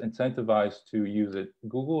best incentivized to use it.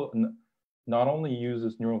 Google not only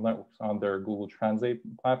uses neural networks on their Google Translate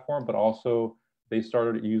platform, but also they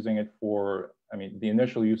started using it for, I mean, the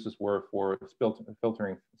initial uses were for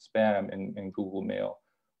filtering spam in Google Mail,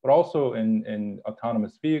 but also in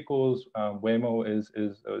autonomous vehicles. Waymo is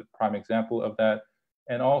a prime example of that.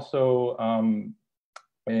 And also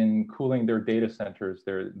in cooling their data centers,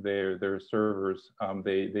 their servers,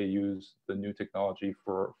 they use the new technology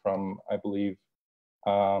from, I believe,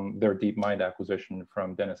 their DeepMind acquisition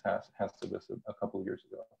from Dennis Hassabis a couple of years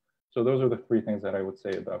ago. So those are the three things that I would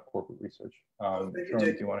say about corporate research. Sharon,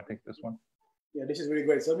 do you want to take this one? Yeah, this is really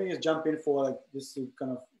great. So let me just jump in for like just to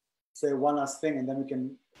kind of say one last thing, and then we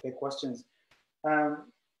can take questions.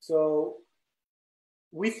 So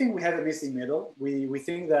we think we have a missing middle. We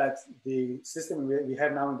think that the system we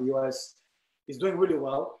have now in the US is doing really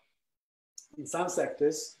well in some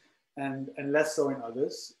sectors and less so in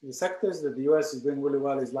others. The sectors that the US is doing really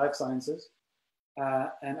well is life sciences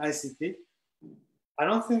and ICT. I do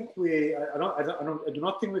not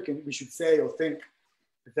think we should say or think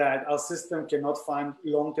that our system cannot fund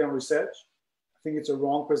long-term research. I think it's a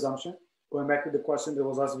wrong presumption, going back to the question that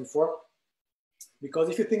was asked before. Because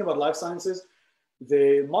if you think about life sciences,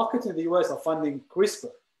 the markets in the US are funding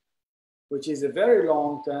CRISPR, which is a very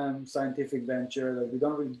long-term scientific venture that we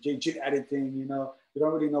don't really, gene editing, you know, we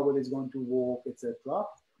don't really know whether it's going to work, etc.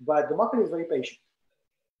 But the market is very patient.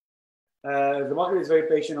 The market is very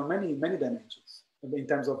patient on many dimensions in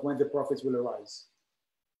terms of when the profits will arise.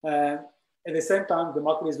 At the same time, the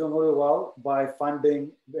market is doing really well by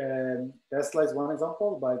funding, Tesla is one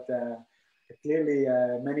example, but clearly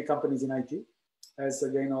many companies in IT, as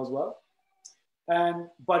Sergey knows well.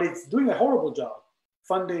 But it's doing a horrible job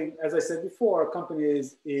funding, as I said before,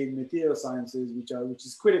 companies in material sciences, which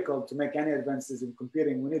is critical to make any advances in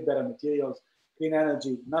computing. We need better materials, clean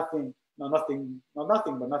energy, nothing of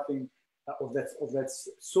that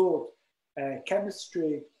sort.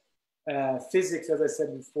 Chemistry, physics, as I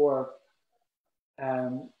said before.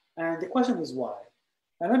 And the question is why?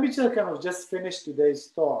 And let me just kind of just finish today's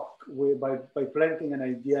talk by planting an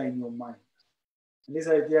idea in your mind. And this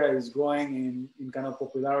idea is growing in kind of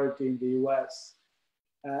popularity in the US.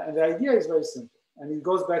 And the idea is very simple. And it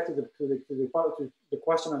goes back to the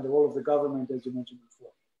question on the role of the government, as you mentioned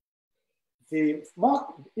before.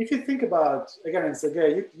 If you think about, again, and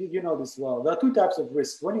Sergey, you know this well, there are two types of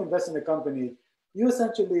risks. When you invest in a company, you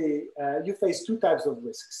essentially, you face two types of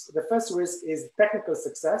risks. The first risk is technical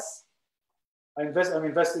success. I'm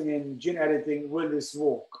investing in gene editing, will this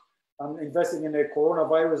work? I'm investing in a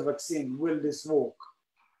coronavirus vaccine, will this work?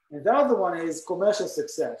 And the other one is commercial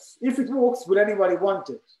success. If it works, will anybody want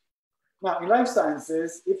it? Now, in life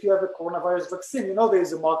sciences, if you have a coronavirus vaccine, you know there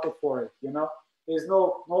is a market for it, you know? There's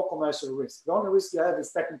no commercial risk. The only risk you have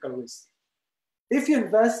is technical risk. If you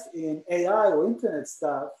invest in AI or internet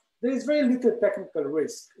stuff, there is very little technical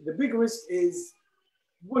risk. The big risk is,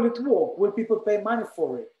 will it work? Will people pay money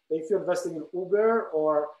for it? If you're investing in Uber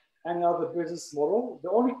or any other business model, the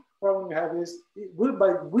only problem you have is, will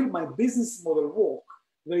my business model work?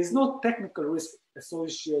 There is no technical risk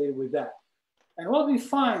associated with that. And what we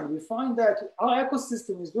find that our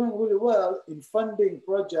ecosystem is doing really well in funding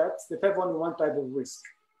projects that have only one type of risk,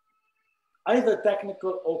 either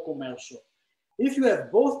technical or commercial. If you have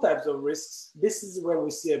both types of risks, this is where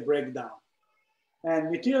we see a breakdown. And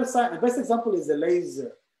material science, the best example is the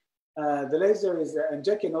laser. The laser is, and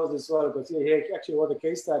Jackie knows this well because he actually wrote a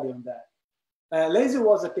case study on that. Laser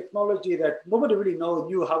was a technology that nobody really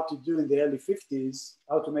knew how to do in the early 50s,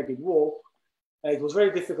 how to make it work. It was very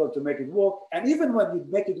difficult to make it work. And even when you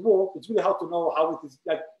make it work, it's really hard to know how it is,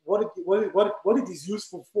 like what it is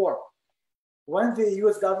useful for. When the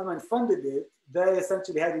US government funded it, they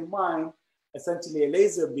essentially had in mind essentially a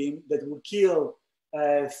laser beam that would kill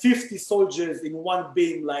 50 soldiers in one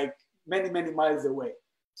beam, like many miles away.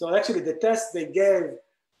 So actually the test they gave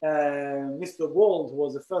Mr. Gold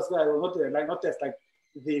was the first guy, like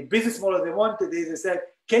the business model they wanted is they said,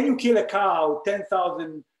 can you kill a cow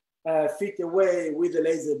 10,000 feet away with a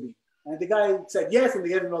laser beam? And the guy said yes, and they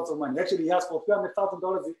gave him lots of money. Actually, he asked for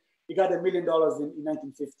 $300,000. He got $1 million in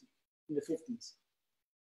 1950, in the 50s.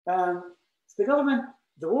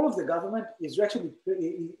 The role of the government is actually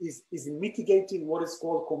is mitigating what is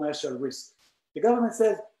called commercial risk. The government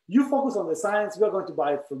says, you focus on the science, we are going to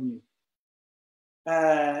buy it from you.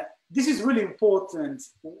 This is really important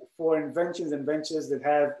for inventions and ventures that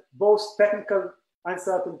have both technical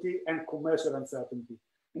uncertainty and commercial uncertainty.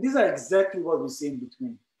 And these are exactly what we see in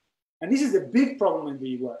between. And this is a big problem in the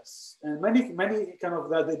US. And many kind of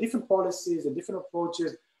the different policies and different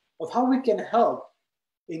approaches of how we can help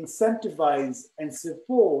incentivize and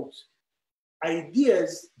support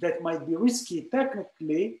ideas that might be risky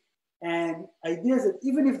technically, and ideas that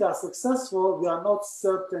even if they are successful, we are not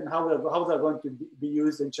certain how they're going to be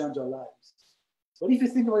used and change our lives. But if you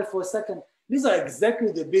think about it for a second, these are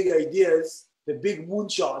exactly the big ideas, the big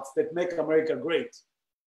moonshots that make America great.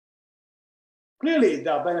 Clearly,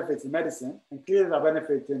 there are benefits in medicine, and clearly there are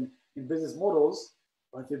benefits in business models,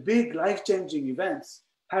 but the big life-changing events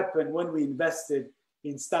happen when we invested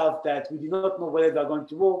in stuff that we did not know whether they're going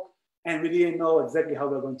to work, and we didn't know exactly how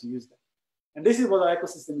we're going to use them. And this is what our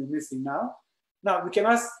ecosystem is missing now. Now, we can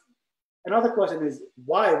ask, another question is,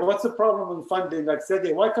 why? What's the problem with funding? Like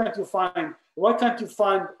Sergey, why can't you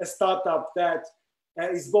find a startup that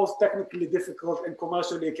is both technically difficult and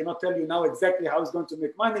commercially cannot tell you now exactly how it's going to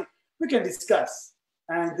make money? We can discuss.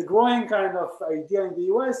 And the growing kind of idea in the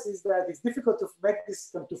US is that it's difficult to make this,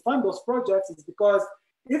 to fund those projects, is because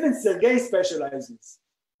even Sergey specializes.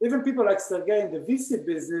 Even people like Sergey in the VC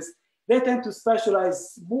business, they tend to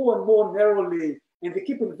specialize more and more narrowly, and they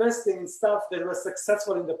keep investing in stuff that was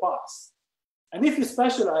successful in the past. And if you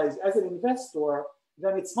specialize as an investor,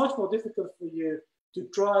 then it's much more difficult for you to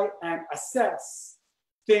try and assess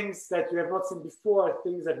things that you have not seen before,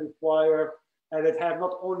 things that require, that have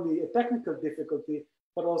not only a technical difficulty,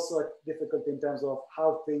 but also a difficulty in terms of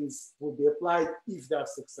how things will be applied if they are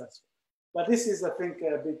successful. But this is, I think,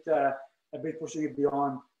 a bit pushing it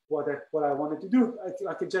beyond what I wanted to do.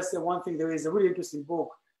 I could just say one thing. There is a really interesting book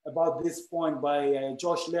about this point by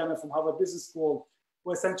Josh Lerner from Harvard Business School,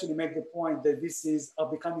 who essentially make the point that VCs are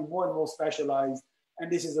becoming more and more specialized,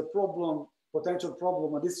 and this is a problem, potential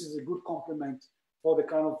problem, and this is a good complement for the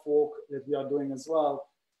kind of work that we are doing as well.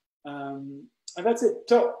 And that's it.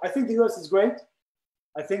 So I think the US is great.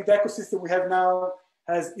 I think the ecosystem we have now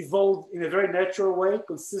has evolved in a very natural way,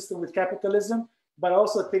 consistent with capitalism. But I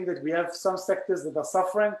also think that we have some sectors that are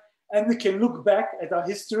suffering, and we can look back at our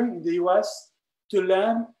history in the US to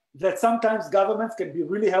learn that sometimes governments can be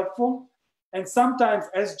really helpful, and sometimes,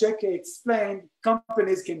 as JK explained,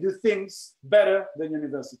 companies can do things better than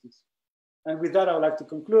universities. And with that, I would like to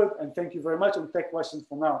conclude, and thank you very much, and take questions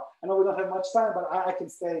for now. I know we don't have much time, but I can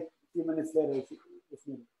stay a few minutes later if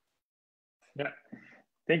needed. Yeah,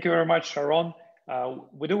 thank you very much, Sharon.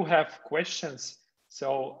 We do have questions,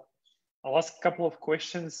 so I'll ask a couple of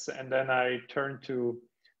questions, and then I turn to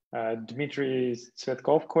Dmitry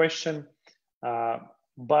Tsvetkov question.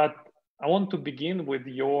 But I want to begin with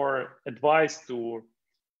your advice to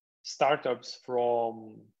startups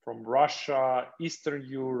from Russia, Eastern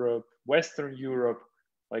Europe, Western Europe,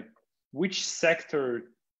 like which sector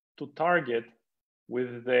to target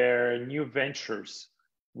with their new ventures,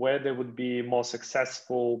 where they would be more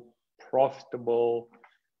successful, profitable.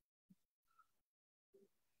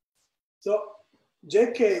 So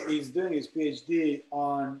JK is doing his PhD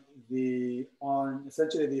on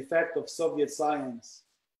essentially the effect of Soviet science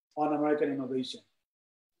on American innovation.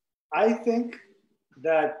 I think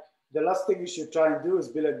that the last thing you should try and do is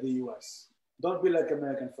be like the US. Don't be like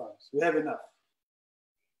American firms. We have enough.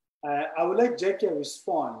 I would like JK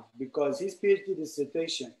respond, because his PhD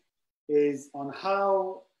dissertation is on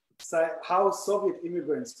how Soviet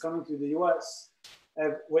immigrants coming to the US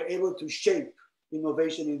were able to shape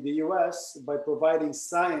innovation in the US by providing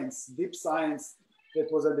science, deep science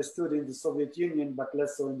that was understood in the Soviet Union, but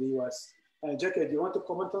less so in the US. JK, do you want to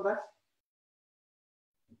comment on that?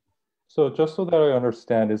 So just so that I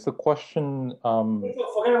understand, is the question...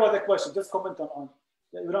 Forget about the question, just comment on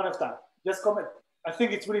we don't have time. Just comment. I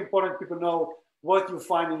think it's really important people know what you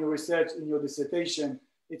find in your research, in your dissertation.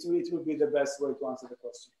 It will be the best way to answer the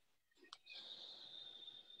question.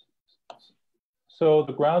 So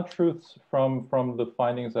the ground truths from the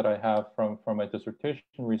findings that I have from my dissertation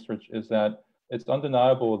research is that it's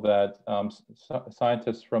undeniable that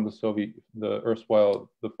scientists from the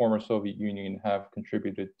former Soviet Union have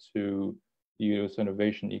contributed to the US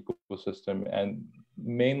innovation ecosystem, and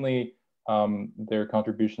mainly their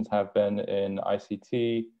contributions have been in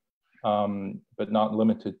ICT, but not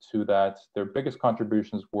limited to that. Their biggest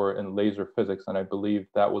contributions were in laser physics, and I believe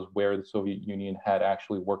that was where the Soviet Union had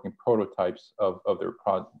actually working prototypes of their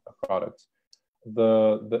products.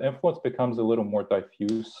 The influence becomes a little more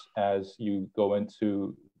diffuse as you go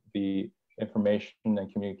into the information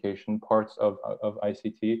and communication parts of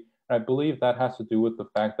ICT. And I believe that has to do with the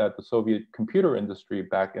fact that the Soviet computer industry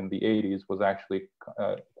back in the 80s was actually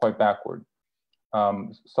quite backward.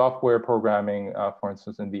 Software programming, for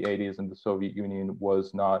instance, in the 80s in the Soviet Union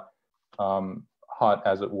was not hot,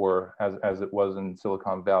 as it were, as it was in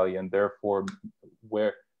Silicon Valley, and therefore,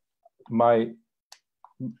 where my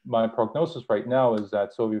prognosis right now is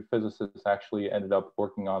that Soviet physicists actually ended up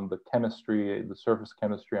working on the chemistry, the surface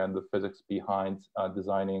chemistry, and the physics behind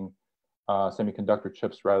designing semiconductor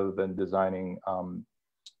chips rather than designing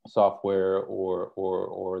software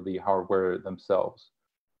or the hardware themselves.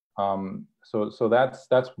 So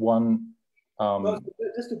that's one. Well,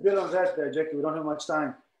 just to build on that, Jackie, we don't have much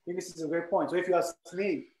time. I think this is a great point. So if you ask me,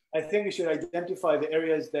 I think we should identify the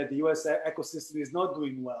areas that the US ecosystem is not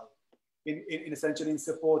doing well in essentially in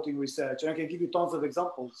supporting research. And I can give you tons of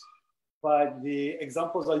examples, but the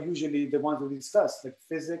examples are usually the ones we discussed, like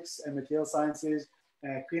physics and material sciences,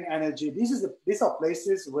 clean energy. These are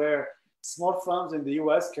places where small firms in the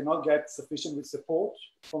US cannot get sufficient support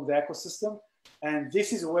from the ecosystem. And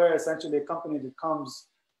this is where essentially a company that comes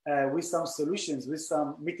with some solutions, with some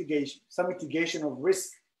mitigation of risk,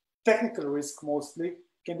 technical risk mostly,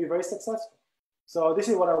 can be very successful. So this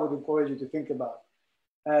is what I would encourage you to think about.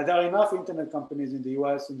 There are enough internet companies in the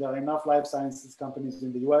US, and there are enough life sciences companies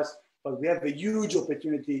in the US, but we have a huge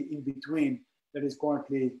opportunity in between that is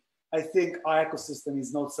currently, I think our ecosystem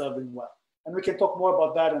is not serving well. And we can talk more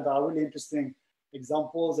about that, and there are really interesting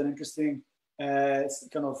examples and interesting and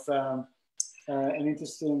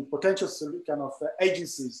interesting potential kind of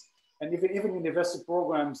agencies, and even university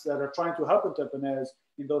programs that are trying to help entrepreneurs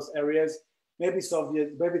in those areas. Maybe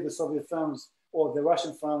the Soviet firms or the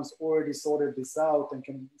Russian firms already sorted this out and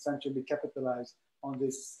can essentially capitalize on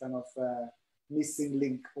this kind of missing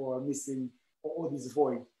link or this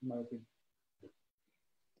void, in my opinion.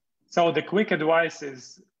 So the quick advice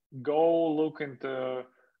is go look into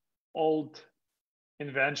old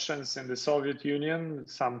inventions in the Soviet Union,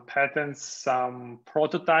 some patents, some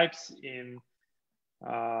prototypes in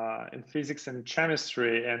physics and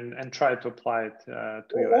chemistry, and try to apply it to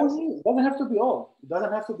US. It doesn't have to be all. It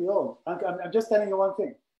doesn't have to be all. I'm just telling you one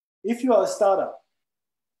thing. If you are a startup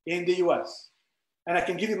in the US, and I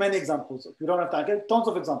can give you many examples, if you don't have time, I get tons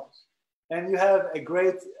of examples, and you have a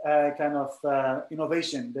great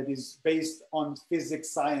innovation that is based on physics,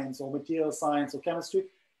 science, or material science, or chemistry,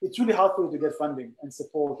 it's really hard for you to get funding and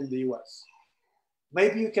support in the US.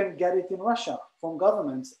 Maybe you can get it in Russia from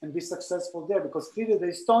governments and be successful there, because clearly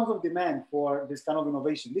there's tons of demand for this kind of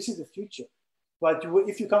innovation. This is the future. But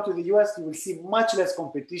if you come to the US, you will see much less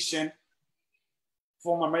competition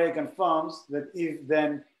from American firms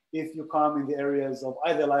than if you come in the areas of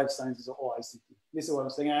either life sciences or ICT. This is what I'm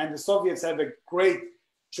saying. And the Soviets have a great,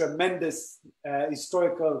 tremendous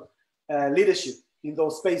historical leadership in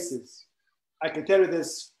those spaces. I can tell you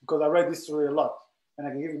this because I read this story a lot, and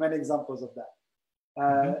I can give you many examples of that.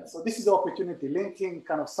 So this is the opportunity, linking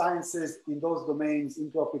kind of sciences in those domains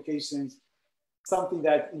into applications, something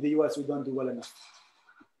that in the US we don't do well enough.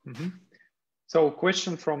 So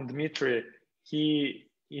question from Dmitry. He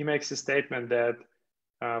makes a statement that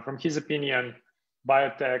from his opinion,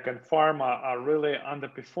 biotech and pharma are really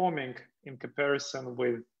underperforming in comparison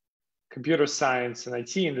with computer science and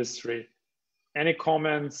IT industry. Any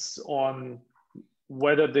comments on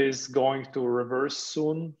whether this is going to reverse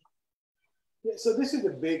soon? Yeah, so this is a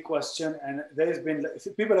big question, and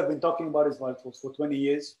people have been talking about it for 20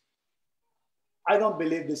 years. I don't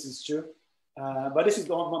believe this is true, but this is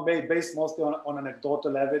based mostly on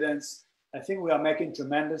anecdotal evidence. I think we are making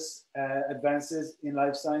tremendous advances in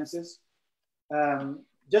life sciences.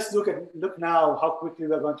 Just look now how quickly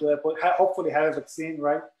we're going to hopefully have a vaccine,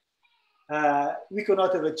 right? We could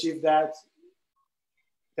not have achieved that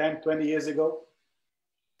 10, 20 years ago.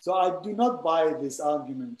 So I do not buy this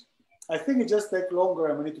argument. I think it just takes longer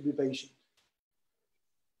and we need to be patient.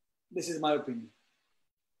 This is my opinion.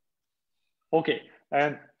 Okay,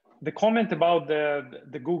 and the comment about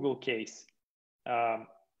the Google case.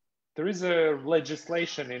 There is a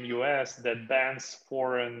legislation in US that bans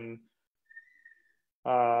foreign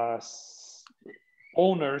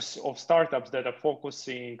owners of startups that are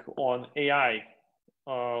focusing on AI.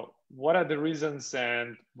 What are the reasons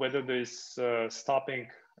and whether this stopping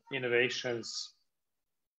innovations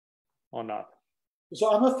or not?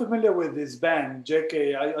 So I'm not familiar with this ban.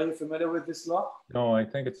 JK, are you familiar with this law? No, I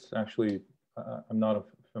think it's actually, I'm not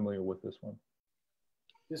familiar with this one.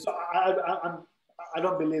 So I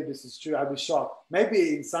don't believe this is true. I'd be shocked.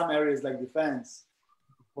 Maybe in some areas like defense,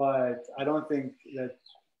 but I don't think that.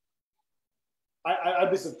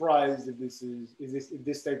 I'd be surprised if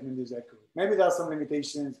this statement is accurate. Maybe there are some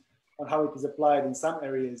limitations on how it is applied in some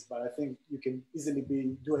areas, but I think you can easily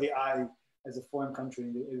do AI as a foreign company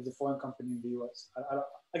in the US.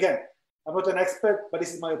 Again, I'm not an expert, but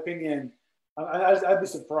this is my opinion. I'd be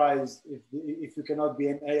surprised if you cannot be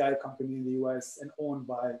an AI company in the US and owned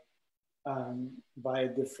by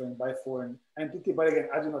by foreign entity. But again,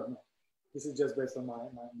 I do not know. This is just based on my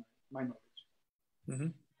knowledge. Mm-hmm.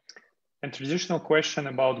 And traditional question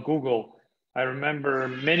about Google. I remember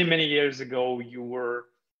many years ago, you were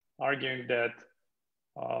arguing that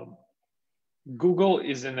Google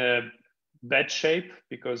is in a bad shape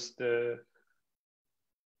because the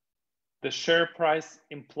share price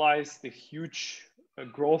implies the huge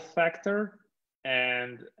growth factor,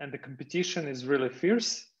 and the competition is really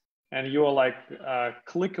fierce, and you are like a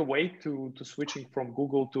click away to switching from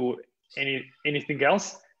Google to anything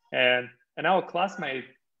else. And our classmate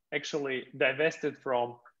actually divested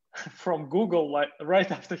from Google like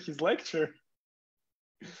right after his lecture.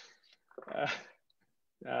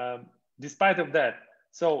 Despite of that,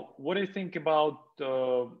 so what do you think about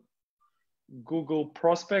Google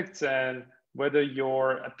prospects, and whether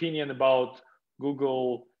your opinion about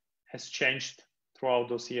Google has changed throughout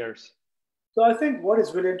those years? So I think what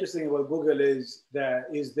is really interesting about Google is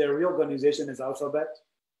their reorganization as Alphabet.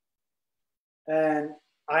 And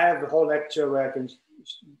I have a whole lecture where I can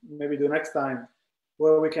maybe do next time,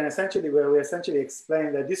 where we essentially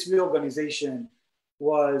explain that this reorganization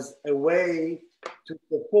was a way to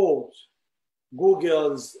support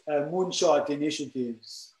Google's moonshot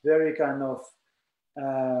initiatives, very kind of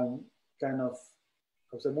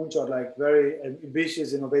moonshot, like very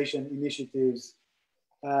ambitious innovation initiatives.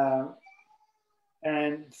 And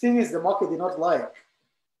the thing is, the market did not like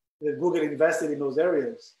that Google invested in those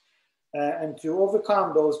areas. And to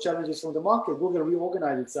overcome those challenges from the market, Google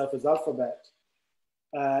reorganized itself as Alphabet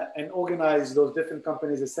and organized those different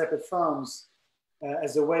companies as separate firms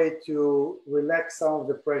as a way to relax some of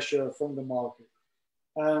the pressure from the market.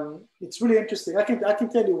 It's really interesting. I can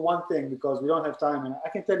tell you one thing, because we don't have time, and I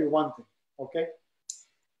can tell you one thing, okay,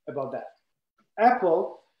 about that.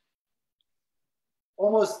 Apple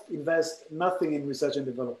almost invests nothing in research and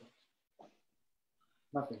development.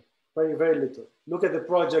 Nothing, very little. Look at the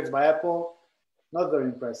projects by Apple, not very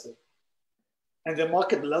impressive. And the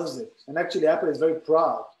market loves it. And actually, Apple is very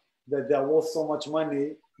proud that they're worth so much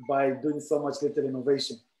money by doing so much little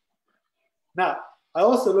innovation. Now, I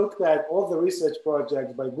also looked at all the research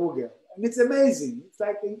projects by Google, and it's amazing. It's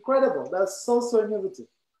like incredible. That's so innovative.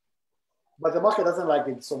 But the market doesn't like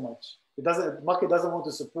it so much. The market doesn't want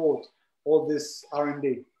to support all this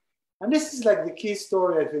R&D. And this is like the key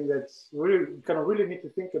story, I think, that really need to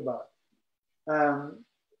think about.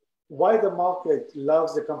 Why the market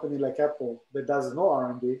loves a company like Apple that does no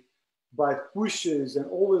R&D, but pushes and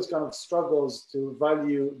always kind of struggles to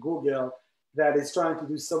value Google that is trying to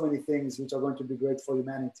do so many things which are going to be great for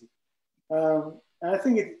humanity. And I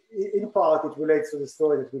think in part it relates to the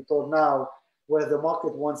story that we told now, where the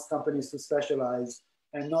market wants companies to specialize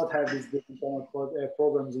and not have these different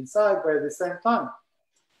programs inside, but at the same time,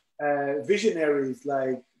 visionaries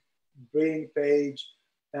like Brin, Page,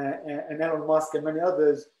 and Elon Musk and many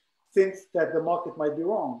others think that the market might be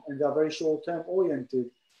wrong, and they're very short-term oriented,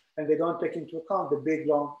 and they don't take into account the big,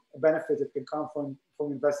 long benefits that can come from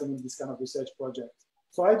investing in this kind of research projects.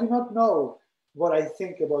 So I do not know what I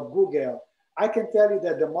think about Google. I can tell you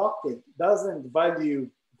that the market doesn't value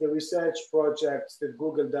the research projects that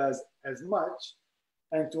Google does as much,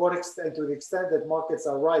 and to what extent, to the extent that markets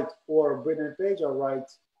are right or Brin and Page are right,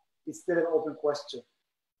 it's still an open question.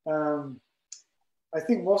 I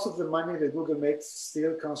think most of the money that Google makes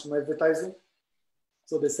still comes from advertising.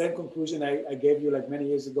 So the same conclusion I gave you like many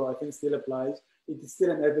years ago, I think still applies. It is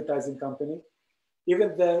still an advertising company.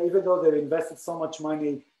 Even though they've invested so much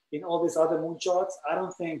money in all these other moonshots, I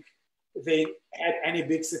don't think they had any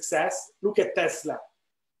big success. Look at Tesla.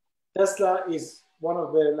 Tesla is one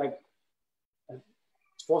of the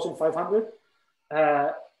Fortune 500.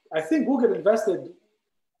 I think Google invested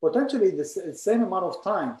potentially the same amount of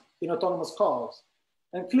time in autonomous cars.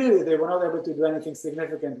 And clearly they were not able to do anything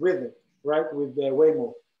significant with it, right, with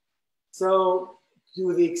Waymo. So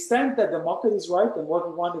to the extent that the market is right and what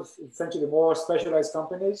we want is essentially more specialized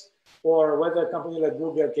companies, or whether a company like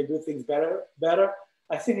Google can do things better,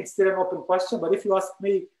 I think it's still an open question. But if you ask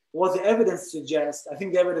me what the evidence suggests, I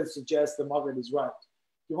think the evidence suggests the market is right.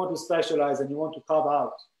 You want to specialize and you want to carve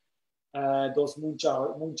out those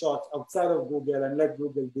moonshots outside of Google and let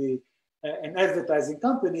Google be an advertising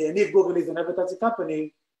company. And if Google is an advertising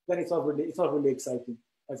company, then it's not really exciting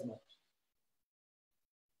as much.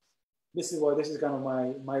 This is kind of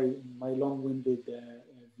my long-winded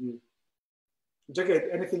view.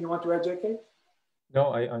 JK, anything you want to add, JK?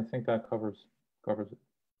 No, I think that covers it.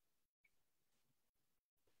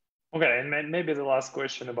 Okay, and maybe the last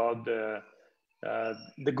question about the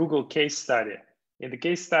Google case study. In the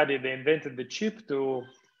case study, they invented the chip to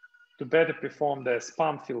better perform the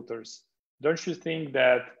spam filters. Don't you think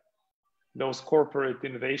that those corporate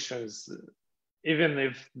innovations, even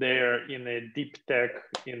if they're in a deep tech,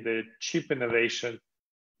 in the chip innovation,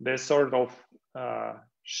 they're sort of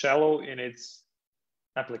shallow in its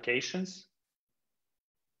applications?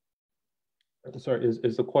 Sorry,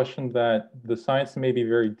 is the question that the science may be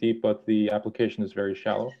very deep, but the application is very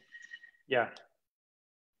shallow? Yeah.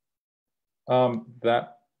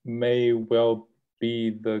 That may well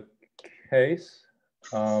be the case.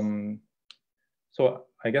 So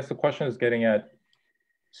I guess the question is getting at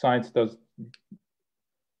I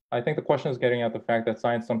think the question is getting at the fact that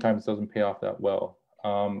science sometimes doesn't pay off that well.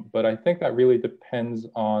 But I think that really depends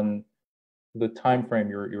on the time frame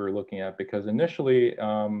you're looking at, because initially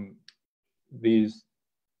these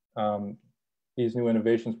new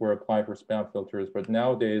innovations were applied for spam filters, but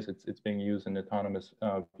nowadays it's being used in autonomous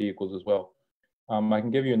vehicles as well. I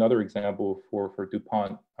can give you another example for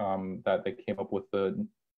DuPont that they came up with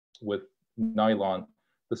nylon.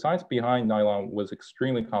 The science behind nylon was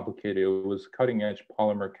extremely complicated. It was cutting edge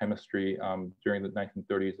polymer chemistry during the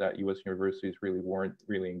 1930s that US universities really weren't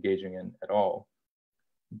really engaging in at all.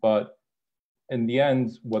 But in the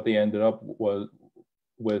end, what they ended up with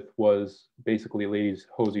was basically ladies'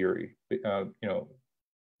 hosiery,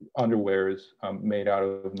 underwears made out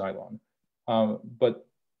of nylon. But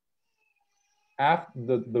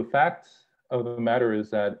the fact of the matter is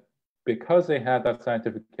that because they had that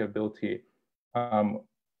scientific capability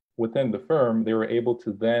within the firm, they were able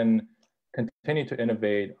to then continue to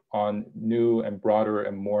innovate on new and broader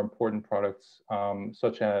and more important products,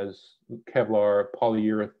 such as Kevlar,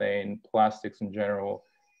 polyurethane, plastics in general.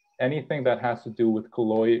 Anything that has to do with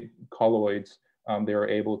colloids, they were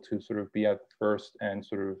able to sort of be at first and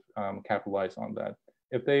sort of capitalize on that.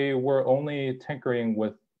 If they were only tinkering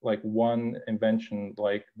with like one invention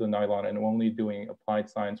like the nylon and only doing applied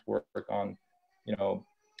science work on,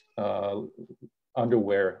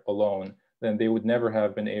 underwear alone, then they would never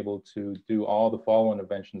have been able to do all the follow-on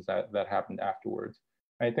inventions that happened afterwards.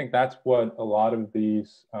 And I think that's what a lot of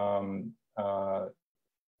these sort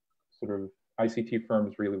of ICT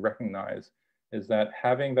firms really recognize, is that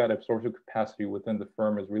having that absorption capacity within the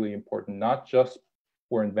firm is really important, not just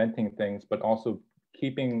for inventing things, but also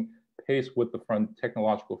keeping pace with the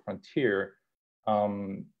technological frontier.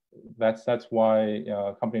 That's why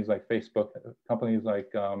companies like Facebook, companies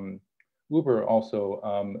like Uber also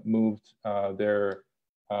moved their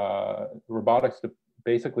robotics to,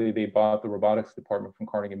 basically they bought the robotics department from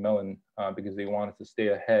Carnegie Mellon because they wanted to stay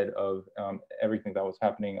ahead of everything that was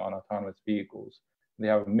happening on autonomous vehicles. They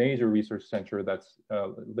have a major research center that's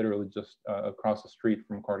literally just across the street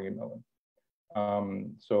from Carnegie Mellon.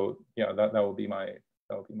 So yeah, that would be my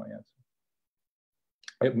answer.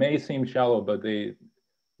 It may seem shallow, but they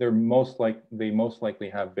most likely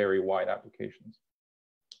have very wide applications.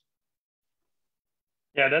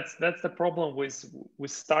 Yeah, that's the problem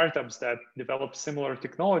with startups that develop similar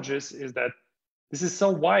technologies, is that this is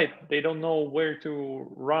so wide, they don't know where to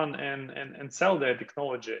run and sell their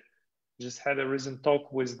technology. Just had a recent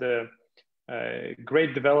talk with the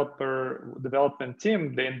great development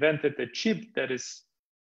team. They invented a chip that is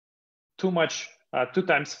 2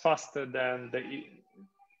 times faster than the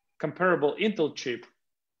comparable Intel chip,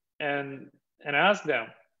 and asked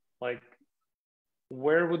them, like,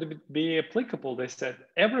 where would it be applicable? They said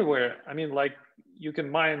everywhere. I mean, like, you can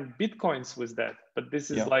mine Bitcoins with that, but this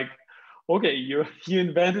is like, okay, you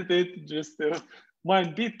invented it just to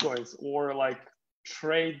mine Bitcoins, or like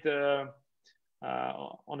trade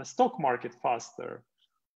on a stock market faster,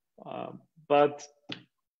 but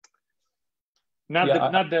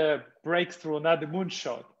not the breakthrough, not the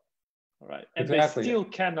moonshot, right? And exactly. They still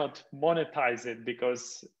cannot monetize it,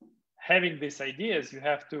 because having these ideas, you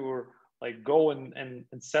have to like go and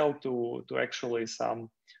sell to actually some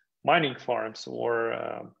mining farms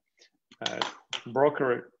or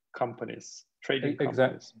broker companies, trading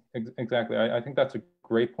companies. Exactly. I think that's a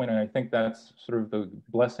great point, and I think that's sort of the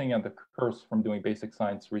blessing and the curse from doing basic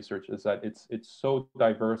science research, is that it's so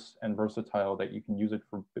diverse and versatile that you can use it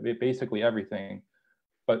for basically everything.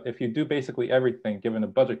 But if you do basically everything, given a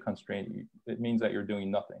budget constraint, it means that you're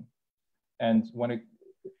doing nothing. And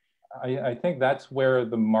I think that's where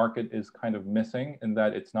the market is kind of missing, in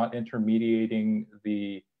that it's not intermediating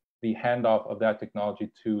the handoff of that technology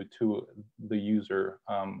to the user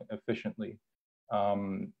efficiently.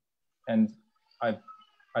 And I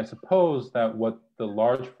suppose that what the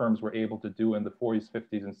large firms were able to do in the 40s,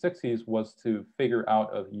 50s, and 60s was to figure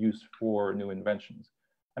out a use for new inventions.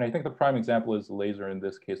 And I think the prime example is the laser in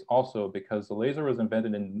this case also, because the laser was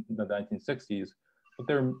invented in the 1960s, but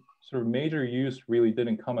their sort of major use really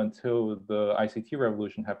didn't come until the ICT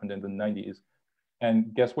revolution happened in the 90s.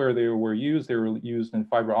 And guess where they were used? They were used in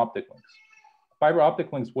fiber optic links. Fiber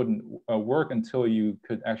optic links wouldn't work until you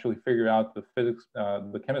could actually figure out the physics,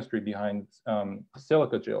 the chemistry behind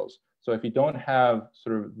silica gels. So if you don't have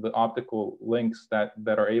sort of the optical links that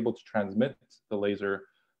are able to transmit the laser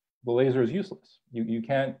is useless. You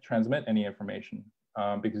can't transmit any information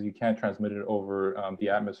because you can't transmit it over the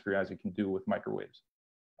atmosphere as you can do with microwaves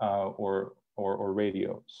or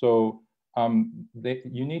radio. So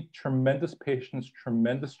you need tremendous patience,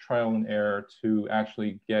 tremendous trial and error to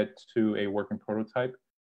actually get to a working prototype.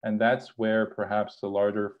 And that's where perhaps the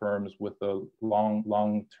larger firms with a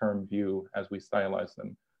long-term view, as we stylize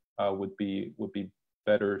them, would be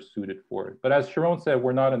better suited for it. But as Sharon said,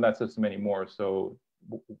 we're not in that system anymore. So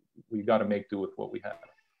we got to make do with what we have.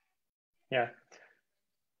 Yeah.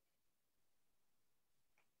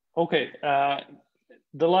 Okay.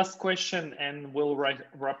 The last question, and we'll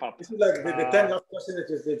wrap up. This is like the 10 last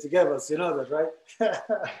questions that you gave us. You know that, right?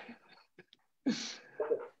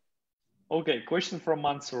 Okay. Question from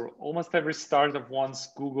Mansour. Almost every startup wants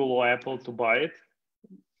Google or Apple to buy it.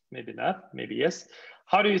 Maybe not. Maybe yes.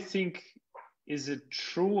 How do you think? Is it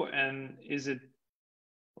true? And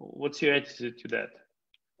what's your attitude to that?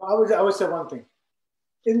 I would say one thing.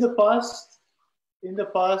 In the past,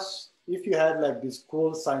 if you had like this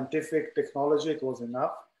cool scientific technology, it was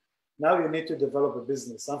enough. Now you need to develop a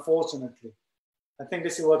business, unfortunately. I think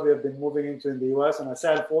this is what we have been moving into in the US. And I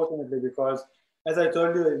say unfortunately because, as I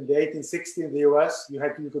told you, in the 1860s in the US,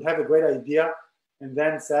 you could have a great idea and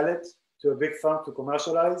then sell it to a big firm to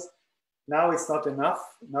commercialize. Now it's not enough.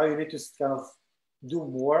 Now you need to kind of do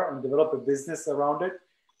more and develop a business around it,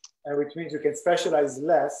 which means you can specialize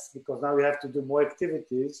less because now you have to do more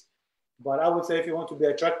activities. But I would say if you want to be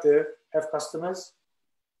attractive, have customers,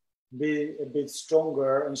 be a bit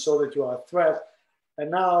stronger and show that you are a threat.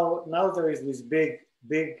 And now there is this big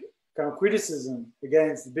kind of criticism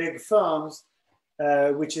against big firms,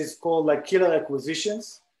 which is called like killer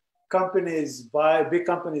acquisitions. Big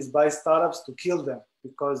companies buy startups to kill them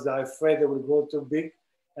because they're afraid they will grow too big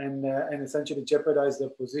and essentially jeopardize their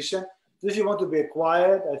position. So if you want to be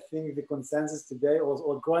acquired, I think the consensus today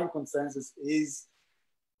or growing consensus is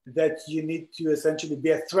that you need to essentially be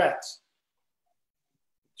a threat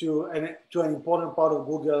to an important part of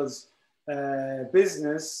Google's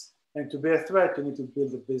business. And to be a threat, you need to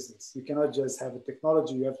build a business. You cannot just have a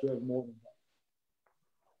technology, you have to have more than that.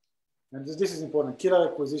 And this is important. Killer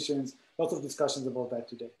acquisitions, lots of discussions about that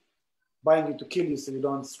today. Buying you to kill you so you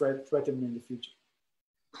don't threaten me in the future.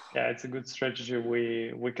 Yeah, it's a good strategy.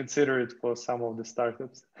 We consider it for some of the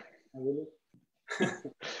startups. Oh, really?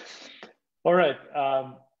 All right.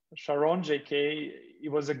 Sharon, JK,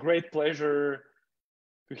 it was a great pleasure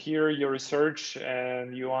to hear your research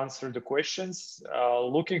and you answered the questions.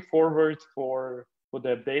 Looking forward for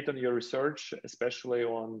the update on your research, especially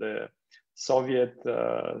on the Soviet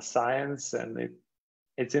science and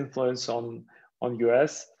its influence on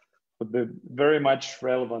US would be very much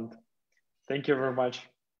relevant. Thank you very much.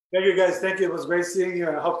 Thank you, guys. Thank you. It was great seeing you.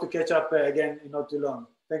 I hope to catch up again in not too long.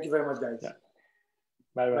 Thank you very much, guys. Yeah.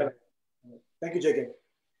 Bye-bye. Thank you, JK.